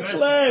stuff, first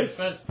class.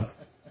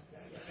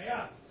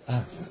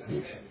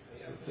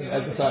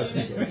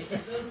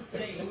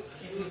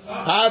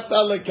 Ata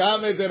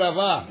lekame de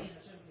Rava.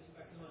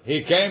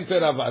 He came to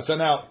Rava. So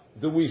now,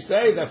 do we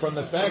say that from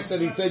the fact that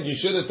he said you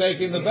should have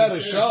taken the better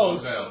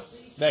shows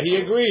that he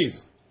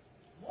agrees?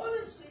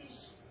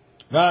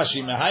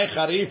 Rashi, mehai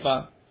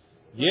charifa,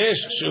 yesh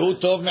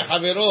shehu tov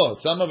mechavero.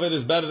 Some of it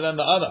is better than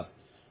the other.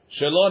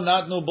 Shelo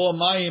natnu bo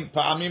mayim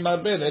pa'amim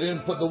arbeh. They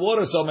didn't put the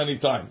water so many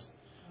times.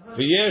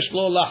 V'yesh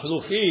lo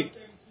lachluchit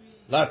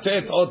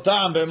latet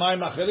otam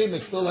b'mayim acherim.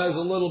 It still has a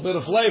little bit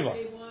of flavor.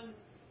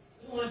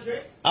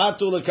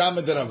 Atu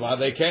lekame de Rava.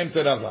 They came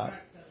to Rava.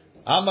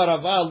 Amar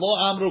Rava lo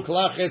amru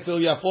klach etzel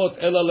yafot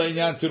ela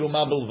le'inyan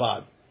tiruma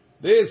bilvad.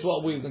 This is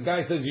what the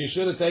guy says. You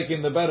should have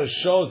taken the better.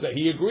 Shows that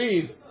he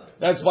agrees.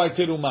 That's by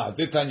tiruma.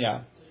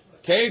 Ditanya.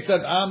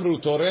 Keitzad amru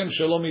torem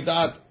shelo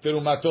midat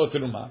tirumato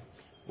tiruma.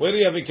 Where do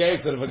you have a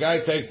case that if a guy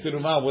takes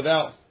tiruma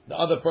without the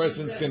other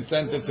person's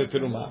consent, it's a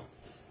tiruma?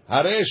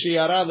 Hare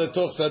sheyara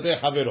letoch sadeh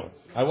havero.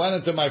 I went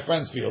into my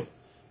friend's field.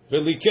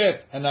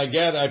 V'liket, and I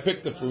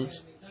picked the fruits.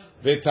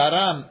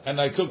 V'taram, and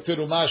I took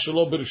tiruma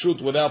shelo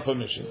b'rshut without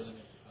permission.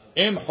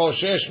 Im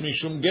hoshesh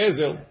mishum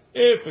gezel,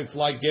 if it's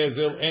like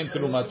gezel, and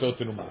tirumato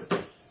tiruma.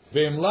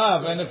 V'im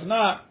lav, and if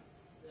not,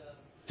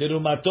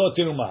 Tirumato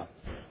tiruma.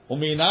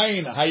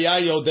 Uminayin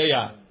haya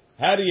yodea.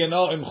 How do you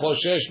know im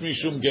choshesh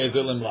mishum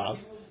gezel im lav?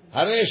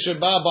 Hare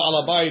sheba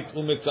ba'alabayit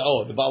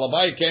umitzao. The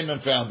ba'alabayit came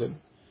and found him.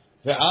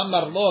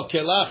 Ve'amar lo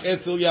kelach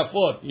etzel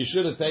yafot. You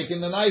should have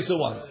taken the nicer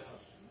ones.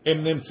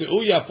 Im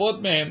nimtzeu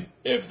yafot mehem.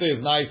 If there's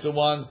nicer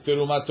ones,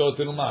 tirumato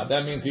tiruma.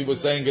 That means he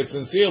was saying it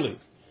sincerely.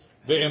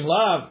 Ve'im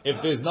lav.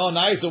 If there's no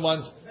nicer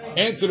ones,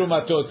 en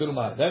tirumato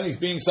tiruma. Then he's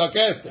being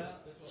sarcastic.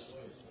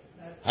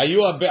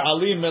 Hayu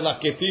be'alim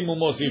melaketim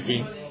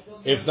umosifim.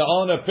 If the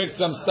owner picked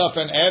some stuff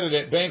and added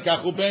it, ben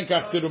kach u ben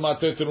kach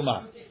tirumato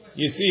tiruma.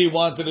 You see, he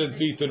wanted it to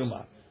be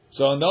tiruma.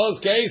 So in those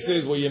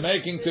cases where you're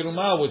making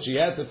tiruma, which he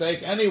had to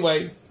take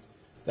anyway,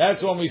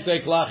 that's when we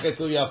say klach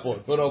etzel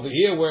yafot. But over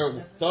here,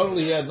 where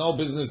totally he had no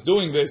business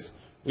doing this,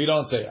 we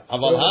don't say it.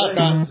 Aval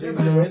hacha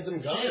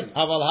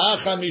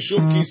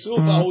mishum kisu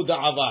bahu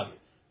da'avad.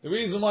 The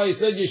reason why he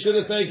said you should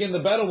have taken the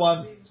better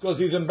one is because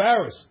he's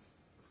embarrassed.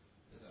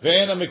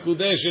 Ve'ena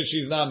mekudeshet,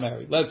 she's not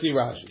married. Let's see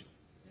Rashi.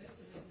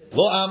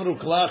 Lo amru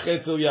klach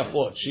etzel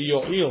yafot. She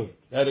yo'il,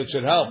 that it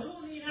should help.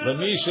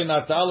 L'mi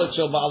shenatalet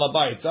shel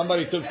ba'alabayit.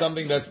 Somebody took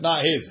something that's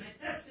not his.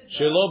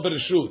 Shelo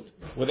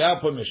b'reshut,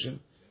 without permission.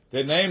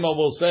 The Neima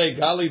will say,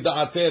 Gali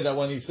da'ateh, that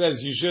when he says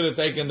you should have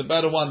taken the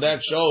better one,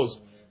 that shows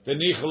the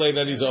nichale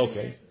that he's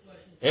okay.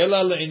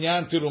 Ela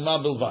le'inyan tiruma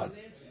bilvad.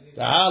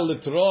 Ta'al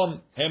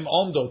litrom hem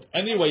omdot.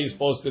 Anyway, he's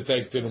supposed to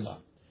take tiruma.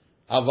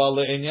 Aval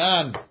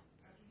le'inyan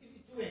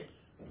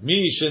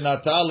mi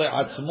shenata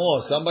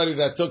le'atzmo, somebody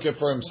that took it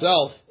for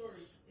himself,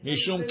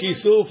 mishum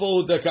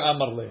kisufu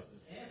deka'amar le.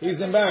 He's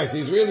embarrassed.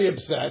 He's really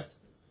upset,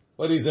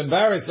 but he's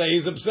embarrassed that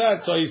he's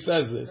upset, so he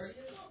says this.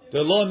 The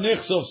lo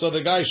nichsov, so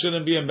the guy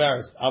shouldn't be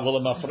embarrassed. Aval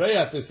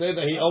mafreya, to say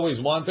that he always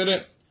wanted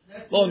it.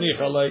 Lo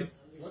nichale.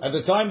 At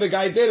the time the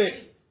guy did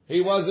it,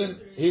 it wasn't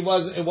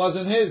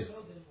his.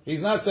 He's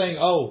not saying,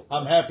 "Oh,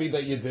 I'm happy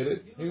that you did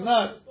it." He's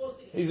not.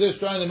 He's just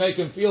trying to make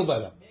him feel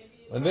better.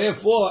 And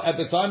therefore, at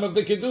the time of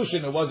the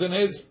Kiddushin, it wasn't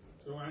his.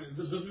 So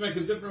it doesn't make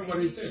a difference what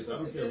he says. I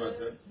don't care about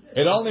that.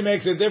 It only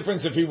makes a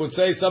difference if he would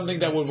say something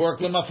that would work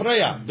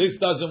lemafreya. This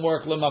doesn't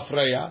work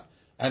lemafreya,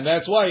 and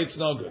that's why it's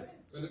no good.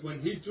 But when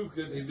he took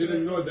it, he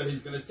didn't know that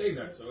he's going to say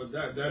that. So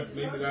that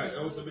maybe that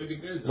also maybe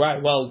there's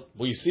right. Well,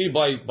 we see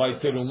by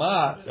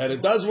teruma that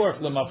it does work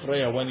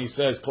lemafreya when he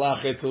says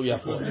klach etzel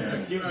yafot.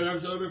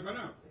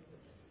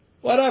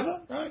 Whatever,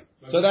 right?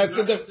 So that's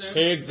the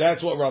difference.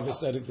 That's what Rava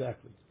said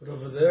exactly. But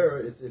over there,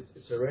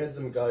 it's a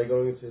random guy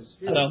going into his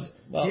field.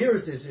 Well, here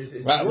it is.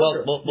 Right,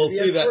 we'll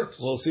see that. Perks.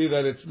 We'll see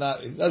that it's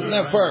not. It doesn't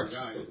have perks.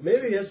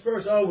 Maybe he has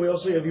perks. Oh, we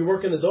also, if you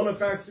work in a donut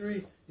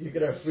factory, you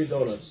could have free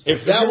donuts.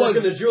 If that was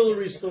in a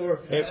jewelry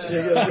store,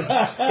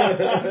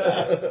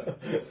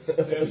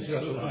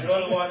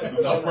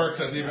 no perks.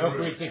 Maybe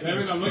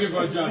I'm looking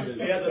for a job.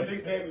 He has a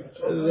big payment.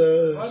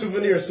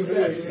 Souvenir.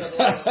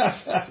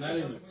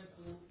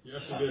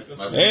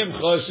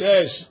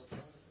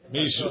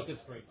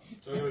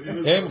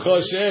 Hem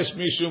choshesh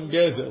mishum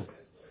gezel.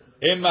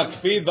 Hem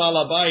makpid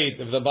balabayit.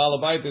 If the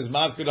balabayit is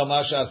makpid al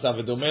masha asa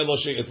v'domeh lo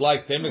she, it's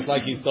like him. It's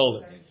like he stole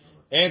it.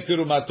 En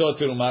tirumato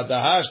tiruma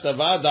dahash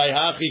tavadai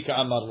hachi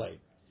ka'amar lei.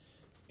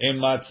 Em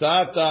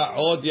matzata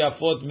od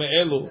yafot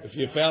me'elu. If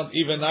you found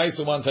even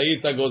nicer ones,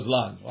 hayita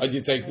gozlan. Why'd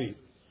you take these?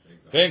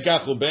 Ben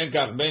kach u ben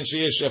kach ben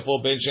sheyesh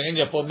yafot ben she'en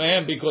yafot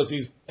mehem, because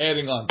he's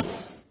adding on to it.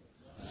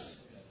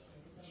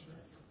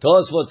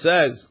 Tosfot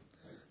says,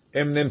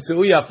 "Em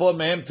nimtzeu yafot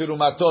mehem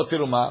tirumato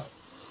tiruma,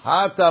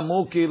 hata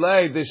muki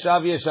lei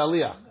deshav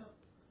yeshaliach."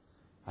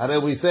 Hare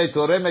we say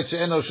toremet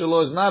she'eno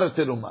shelo is not a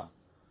tiruma.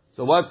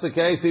 So what's the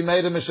case? He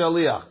made him a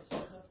shaliach,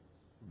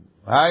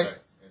 right?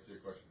 Answer your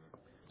question.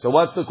 So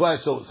what's the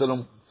question?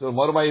 So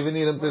what do I even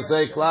need him to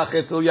say? Klach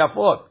etzel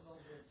yafot.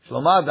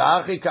 Shloma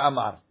da'achi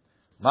ka'amar.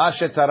 Ma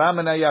shetaram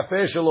min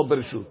hayafeh shelo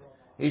b'reshut.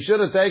 He should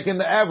have taken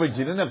the average.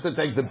 He didn't have to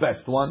take the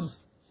best ones.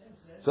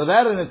 So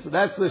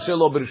that's the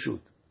shelo b'reshut.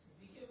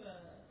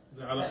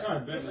 The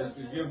halakha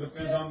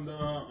depends on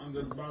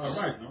the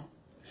ba'alabait, no?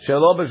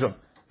 Shelo b'reshut.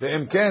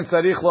 Ve'im ken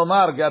tzarich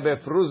lomar gabe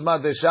fruzma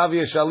deshav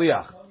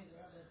yeshaliach.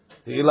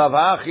 Ti'ilav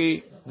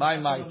hachi my.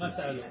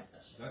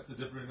 That's the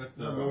difference. That's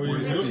the. But when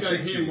you look at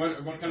him,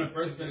 what kind of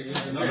person he is?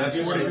 No, that's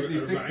 40, 50,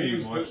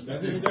 60.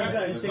 That's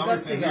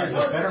exactly.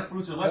 Better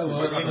fruits or less.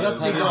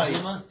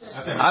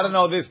 I don't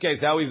know this case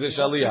how he's a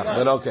shaliach,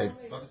 but okay.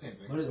 It's not the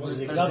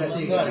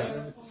same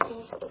thing.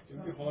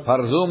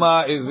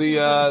 Parzuma is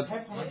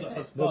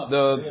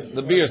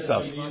the beer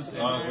stuff.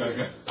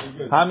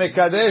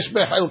 Hamekadesh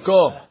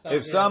bechilko.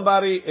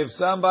 If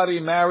somebody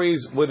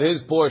marries with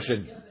his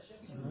portion,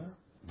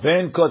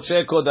 ben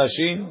koche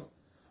kodashim,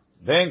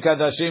 ben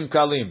kadashim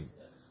kalim.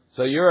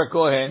 So you're a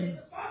kohen.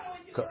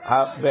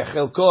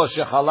 Bechilko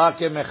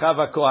shechalake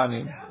mechav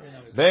kohanim,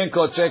 ben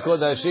koche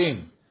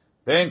kodashim,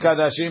 ben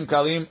kadashim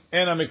kalim.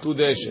 Ena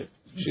mikudeshet.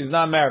 She's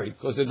not married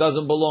because it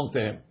doesn't belong to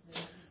him.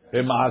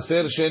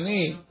 B'maaser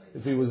sheni.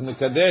 If he was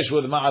mekadesh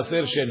with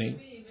maaser sheni,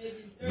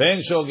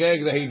 ben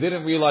shogeg that he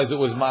didn't realize it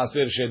was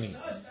maaser sheni,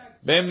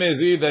 ben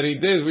mezid that he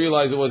did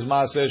realize it was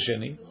maaser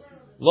sheni,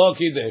 lo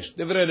kidesh.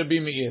 Divrei Rabbi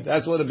Meir.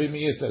 That's what Rabbi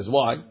Meir says.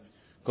 Why?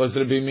 Because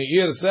Rabbi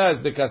Meir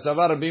says, the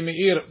Kasavar Rabbi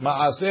Meir,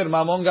 Ma'aser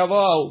Mamon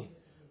Gavohu.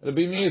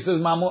 Rabbi Meir says,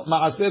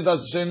 Ma'aser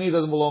Sheni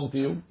doesn't belong to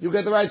you. You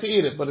get the right to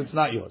eat it, but it's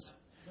not yours.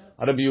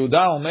 Rabbi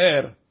Yehuda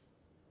Omer,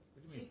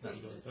 so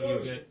you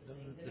get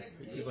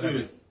people have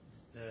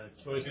the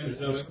choice to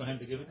which Kohen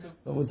to give it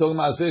to? we're talking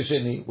about Ma'aser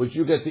Sheni, which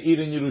you get to eat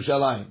in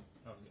Yerushalayim.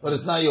 But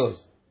it's not yours.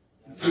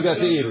 You got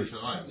to eat it.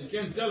 You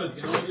can't sell it,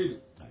 you don't eat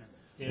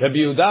it. Rabbi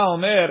Yehuda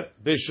Omer,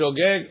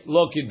 B'shogeg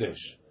lo kiddush.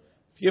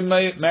 If you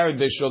married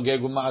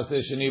B'shogeg with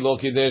Ma'aseh Sheni lo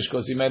kiddush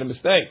because he made a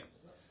mistake,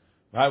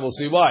 right? We'll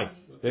see why.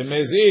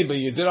 B'mezid, but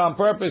you did it on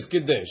purpose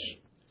kiddush.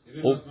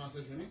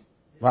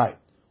 Right.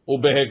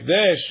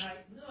 U'behekdesh,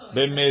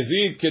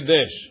 b'mezid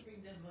kiddush.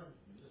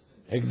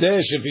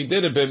 Hekdesh, if he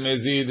did it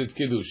b'mezid, it's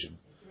kiddushin.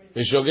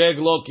 B'shogeg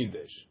lo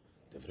kiddush.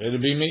 Tefre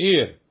Rabbi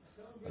Meir.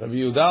 Rabbi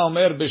Yehuda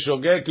Omer,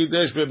 B'shogeg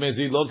kiddush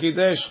b'mezid lo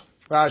kiddush.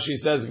 Rashi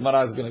says,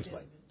 Gemara is going to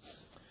explain.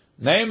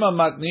 Name a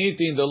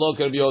matniti in the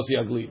local Rabbi Yossi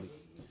Aglili.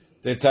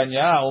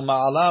 Tetanya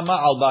u'ma'ala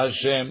ma'al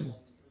b'Hashem.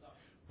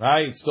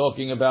 Right, it's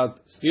talking about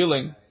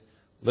stealing.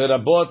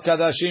 Lerabot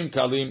kadashim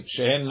kalim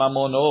shehen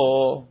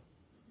mamono.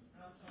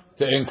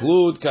 To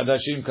include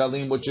kadashim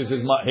kalim, which is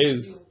his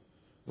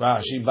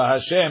Rashi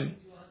b'Hashem.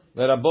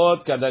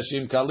 Lerabot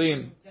kadashim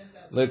kalim.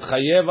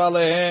 Letchayev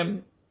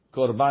alehem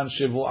korban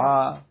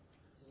shivu'ah.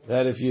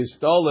 That if you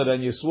stole it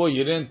and you swore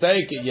you didn't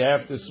take it, you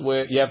have to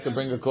swear, you have to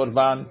bring a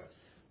korban.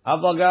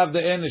 Avagav the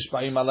enish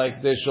ba'im alay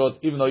kdeshot,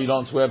 even though you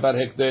don't swear about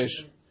hekdesh.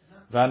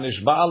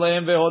 V'anish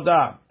ba'alehem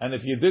vehoda. And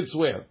if you did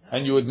swear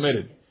and you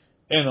admitted,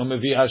 eno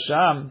mevi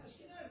hasham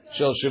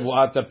shel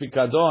shivuat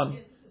pikadon,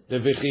 the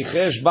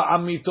v'chichesh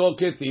ba'amito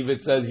ketiv,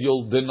 it says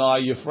you'll deny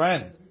your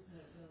friend,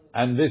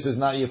 and this is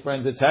not your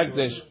friend, it's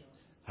hekdesh.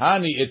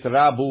 Hani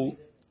itrabu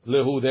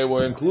lehu, they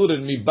were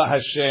included mi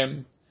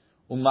b'Hashem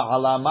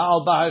u'ma'ala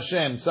ma'al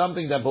b'Hashem,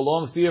 something that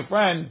belongs to your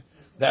friend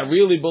that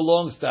really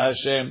belongs to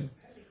Hashem.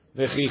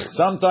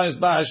 Sometimes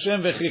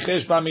b'Hashem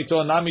v'chichesh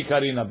ba'amito nami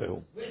karina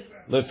behu.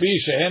 Lefi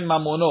shehen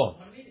mamono,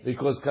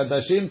 because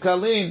kadashim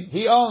kalim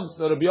he owns.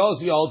 So Rabbi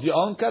Yossi holds you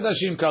own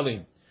kadashim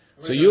kalim.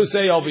 So you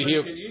say over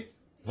here,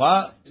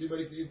 what?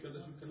 Anybody can eat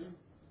kadashim kalim?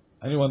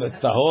 Anyone that's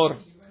tahor.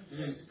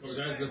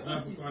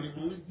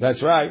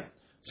 That's right.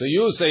 So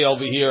you say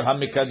over here,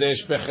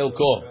 hamikadesh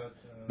bechelko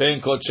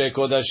ben kodshe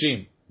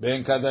kodashim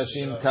ben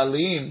kadashim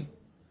kalim,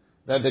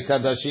 that the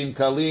kadashim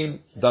kalim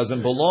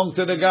doesn't belong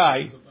to the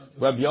guy.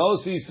 Rabbi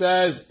Yossi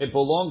says it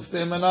belongs to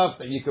him enough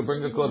that you could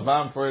bring a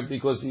korban for it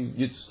because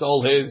you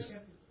stole his.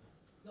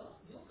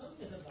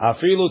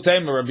 Afilu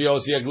temer Rabbi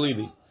Yossi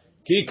Aglili.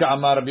 Kika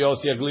amar Rabbi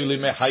Yossi Aglili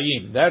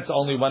mehayim. That's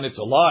only when it's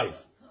alive.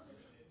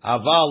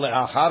 Aval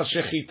le'achar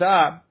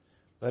shechita,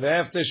 but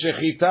after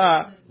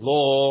shechita,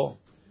 lo.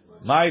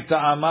 My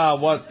ta'ama,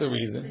 what's the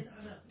reason?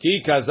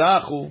 Kika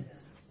zachu,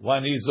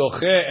 when he's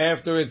zoche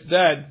after it's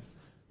dead,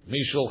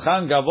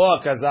 mishulchan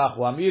gavoa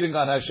kazachu. I'm eating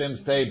on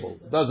Hashem's table.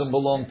 It doesn't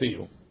belong to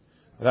you.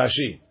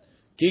 Rashi,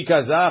 ki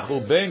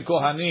kazachu ben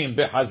kohanim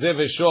behazev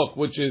v'shok,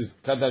 which is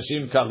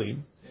kadashim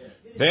kalim,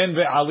 ben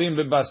ve'alim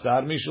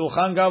be'basar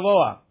mishulchan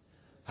gavoa,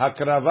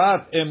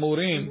 hakravat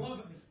emurim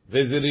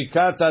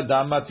ve'zirikat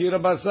adam matira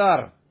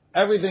basar.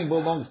 Everything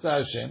belongs to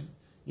Hashem.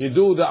 You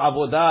do the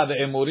avodah, the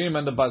emurim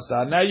and the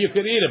basar. Now you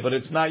can eat it, but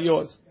it's not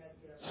yours.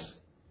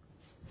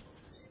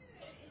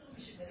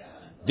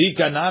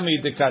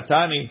 Dikanami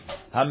dekatani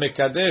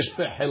hamekadesh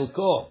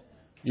behelko.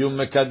 You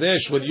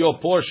mekadesh with your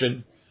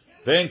portion.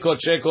 Ben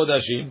kodshe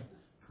kodashim,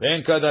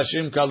 ben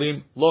kadashim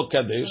kalim lo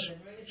kadesh.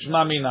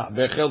 Shma mina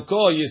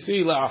bechelko. You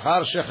see,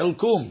 la'achar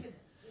shechelkum.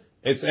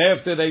 It's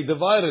after they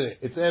divided it.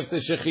 It's after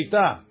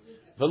shechita.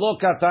 Velo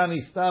katani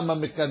stam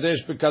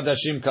mekadesh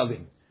bekadashim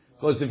kalim.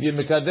 Because if you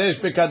mekadesh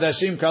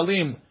bekadashim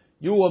kalim,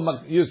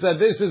 you said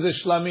this is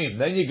a shlamim.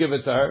 Then you give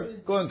it to her.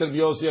 According to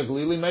Yossi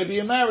Aglili, maybe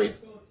you're married.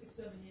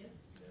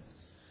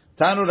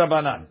 Tanu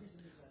Rabbanan.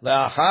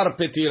 La'achar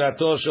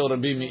petirato shel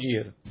Rabbi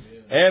Meir.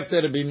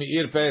 After Rabbi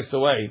Meir passed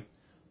away,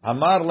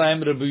 Amar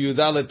lahem Rabbi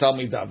Yehuda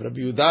letalmidav. Rabbi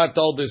Yehuda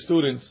told the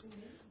students,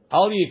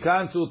 Al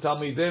yikansu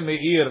talmidei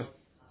Meir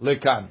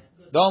lekan.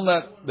 Don't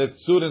let the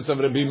students of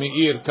Rabbi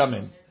Meir come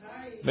in.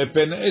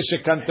 Mepenei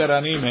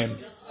shekanteranim hem.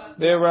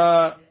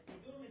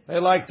 They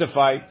like to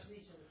fight.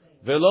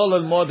 Velo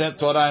lelmod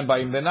Torah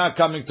ba'im. They're not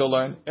coming to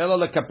learn. Elo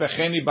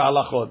lekapecheni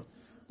ba'halachot.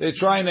 They're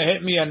trying to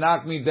hit me and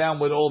knock me down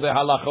with all the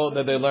halachot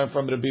that they learned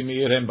from Rabbi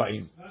Meir hem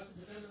ba'im.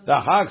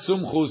 Dahak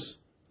sumchus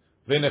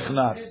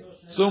v'nechnas.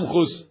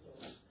 Sumchus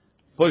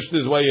pushed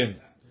his way in.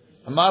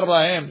 Amar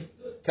lahem,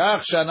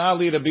 kach shana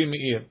li Rabbi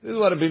Meir. This is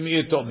what Rabbi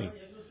Meir told me.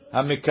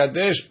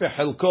 Hamikadesh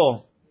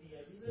pechelko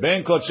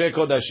ben kodshe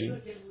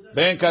kodashim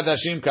ben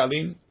kadashim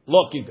kalim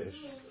lo kidesh.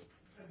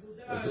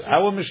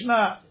 Our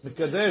Mishnah,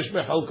 mikadesh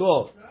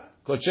bechalko,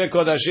 kodshe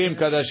kodashim,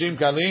 kadashim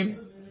kalim,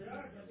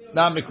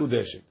 not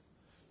mikudeshet.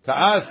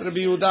 Ka'as Rabbi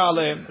Yehuda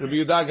alehem, Rabbi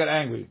Yehuda got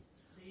angry.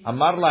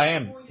 Amar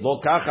lahem, lo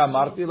kach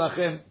amarti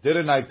lachem,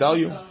 didn't I tell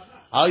you?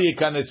 Al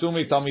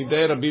yikanesumi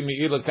talmidei Rabbi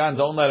Meir lekan,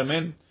 don't let him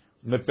in.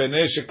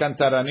 Mepenei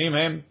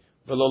shekantaranim hem,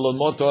 velo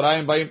lomod Torah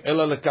hem ba'im,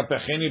 ela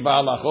lekapecheni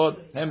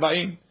ba'alachot hem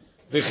ba'im,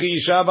 v'chi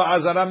isha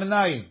ba'azara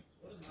minayim.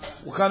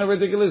 What kind of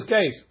ridiculous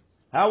case?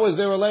 How is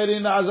there a lady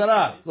in the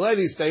Azara? The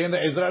ladies stay in the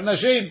Ezrat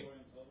Nashim.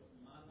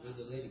 Where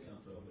did the lady come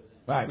from?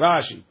 Right,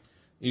 Rashi.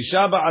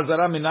 Isha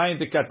ba'azara minayin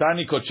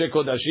tekatani koche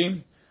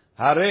kodashim.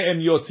 Hare em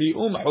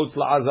yotzi'um chutz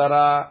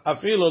la'azara.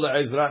 Afilu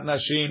le'ezrat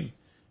nashim.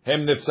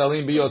 Hem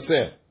nefsalim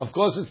biyotzeh. Of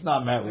course it's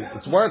not married.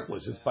 It's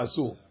worthless. It's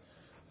pasul.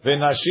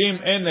 Ve'nashim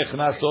en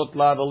nechnasot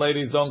la. The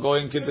ladies don't go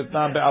in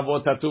kitetnan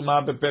be'avot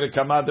hatuma be'perek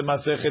hama de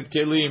masechet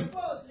kelim.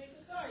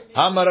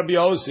 Hama Rabbi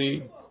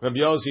Yossi. Rabbi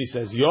Yossi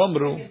says,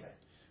 Yomru.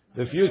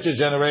 The future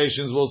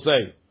generations will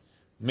say,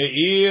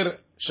 Meir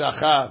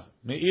shachav.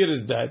 Meir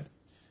is dead.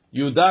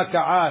 Yudah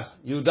ka'as.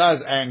 Yudah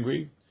is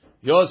angry.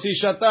 Yossi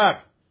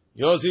shatak.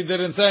 Yossi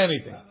didn't say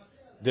anything.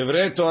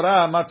 Divrei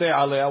Torah mate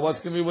alea. What's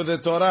going to be with the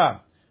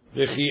Torah?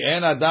 V'chi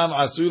en adam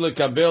asui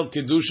lekabel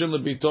kidushin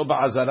lebito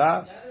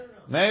ba'azara.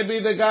 Maybe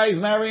the guy is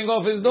marrying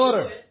off his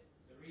daughter.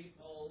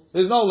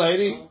 There's no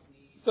lady.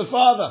 It's the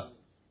father.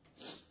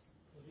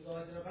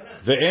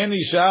 Ve'en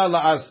isha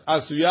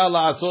asuya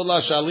la'asot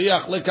la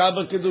shaliach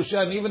lekabel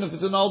kidushin. Even if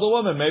it's an older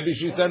woman, maybe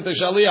she sent a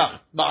shaliach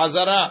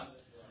ba'azara.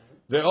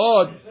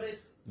 Ve'od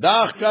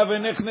dachka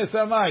v'nichnes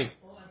amai.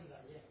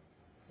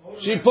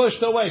 She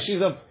pushed away.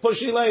 She's a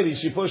pushy lady.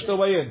 She pushed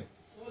away in.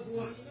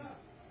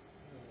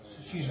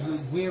 She's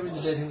where in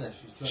the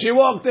Beit. She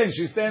walked in.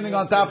 She's standing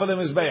on top of the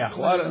Mizbeach.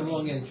 What? The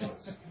wrong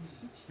entrance.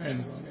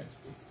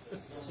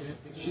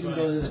 She didn't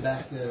go to the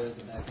back.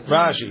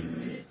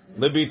 Rashi.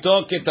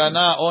 Lebito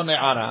ketana o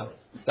ne'ara.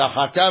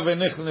 Tahaka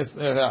v'nichnes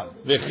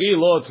v'chi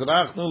lo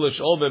tzrachnu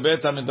l'sh'ol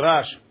bebet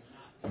hamidrash.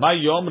 Ma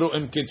yomru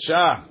im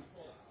kitsha.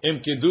 Im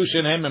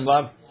kidushin hem im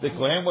lav. The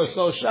Kohen was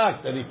so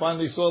shocked that he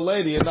finally saw a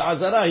lady in the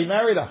Azara. He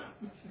married her.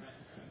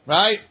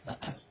 Right?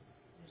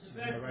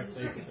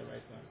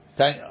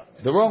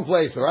 The wrong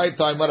place, the right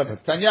time, whatever.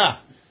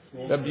 Tanya.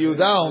 Rabbi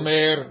Yehuda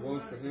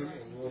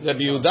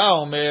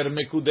Omer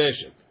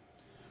Mekudeshet.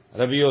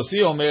 Rabbi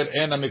Yossi Omer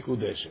Ena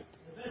Mekudeshet.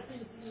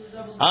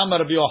 Amar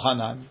Rabbi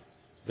Yochanan.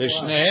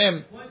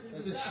 V'shnehem.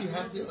 Doesn't she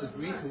have to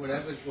agree to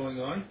whatever's going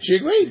on? She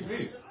agreed.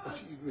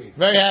 She agreed.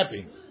 Very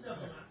happy.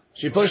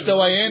 She pushed her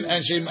way in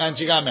and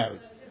she got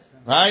married.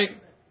 Right?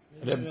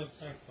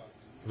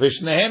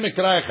 V'shnehem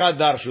ikra echad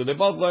darshu. They're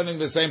both learning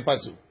the same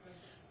pasuk.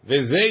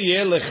 V'zeh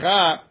yeh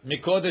lecha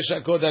mikodesh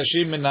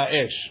hakodashim min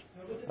ha'esh.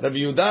 Rabbi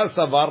Yehuda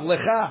savar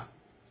lecha.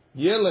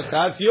 Yeh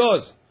lecha, it's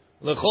yours.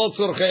 Lechol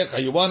tzorchecha.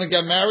 You want to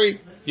get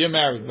married? You're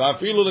married.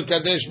 V'afilu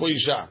lekadesh bo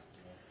isha.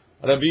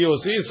 Rabbi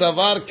Yossi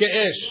savar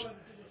ke'esh.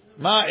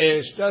 Ma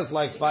esh, just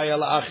like fire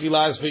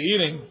la'achila is for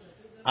eating.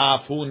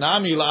 Afu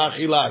nami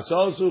la'achila.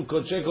 So too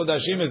kodesh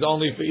kodashim is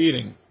only for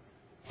eating.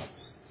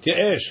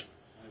 Ke'esh.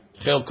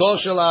 Chelko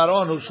shel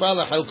Aaron ushva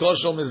lechelko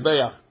shel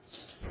mizbeach.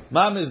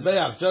 Ma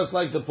mizbeach, just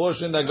like the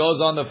portion that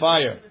goes on the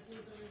fire.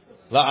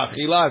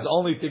 La'achila is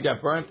only to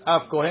get burnt.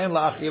 Af kohen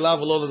la'achila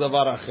v'lo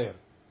ledavar acher.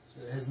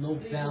 So it has no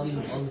value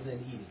other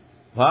than eating.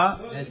 Huh?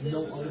 It has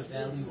no other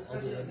value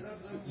other than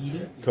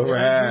eating.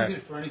 Correct. Use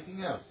it for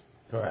anything else.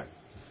 Correct.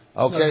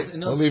 Okay,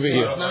 No, we'll leave it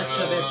here. It's not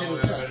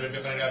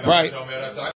shaveh. Right.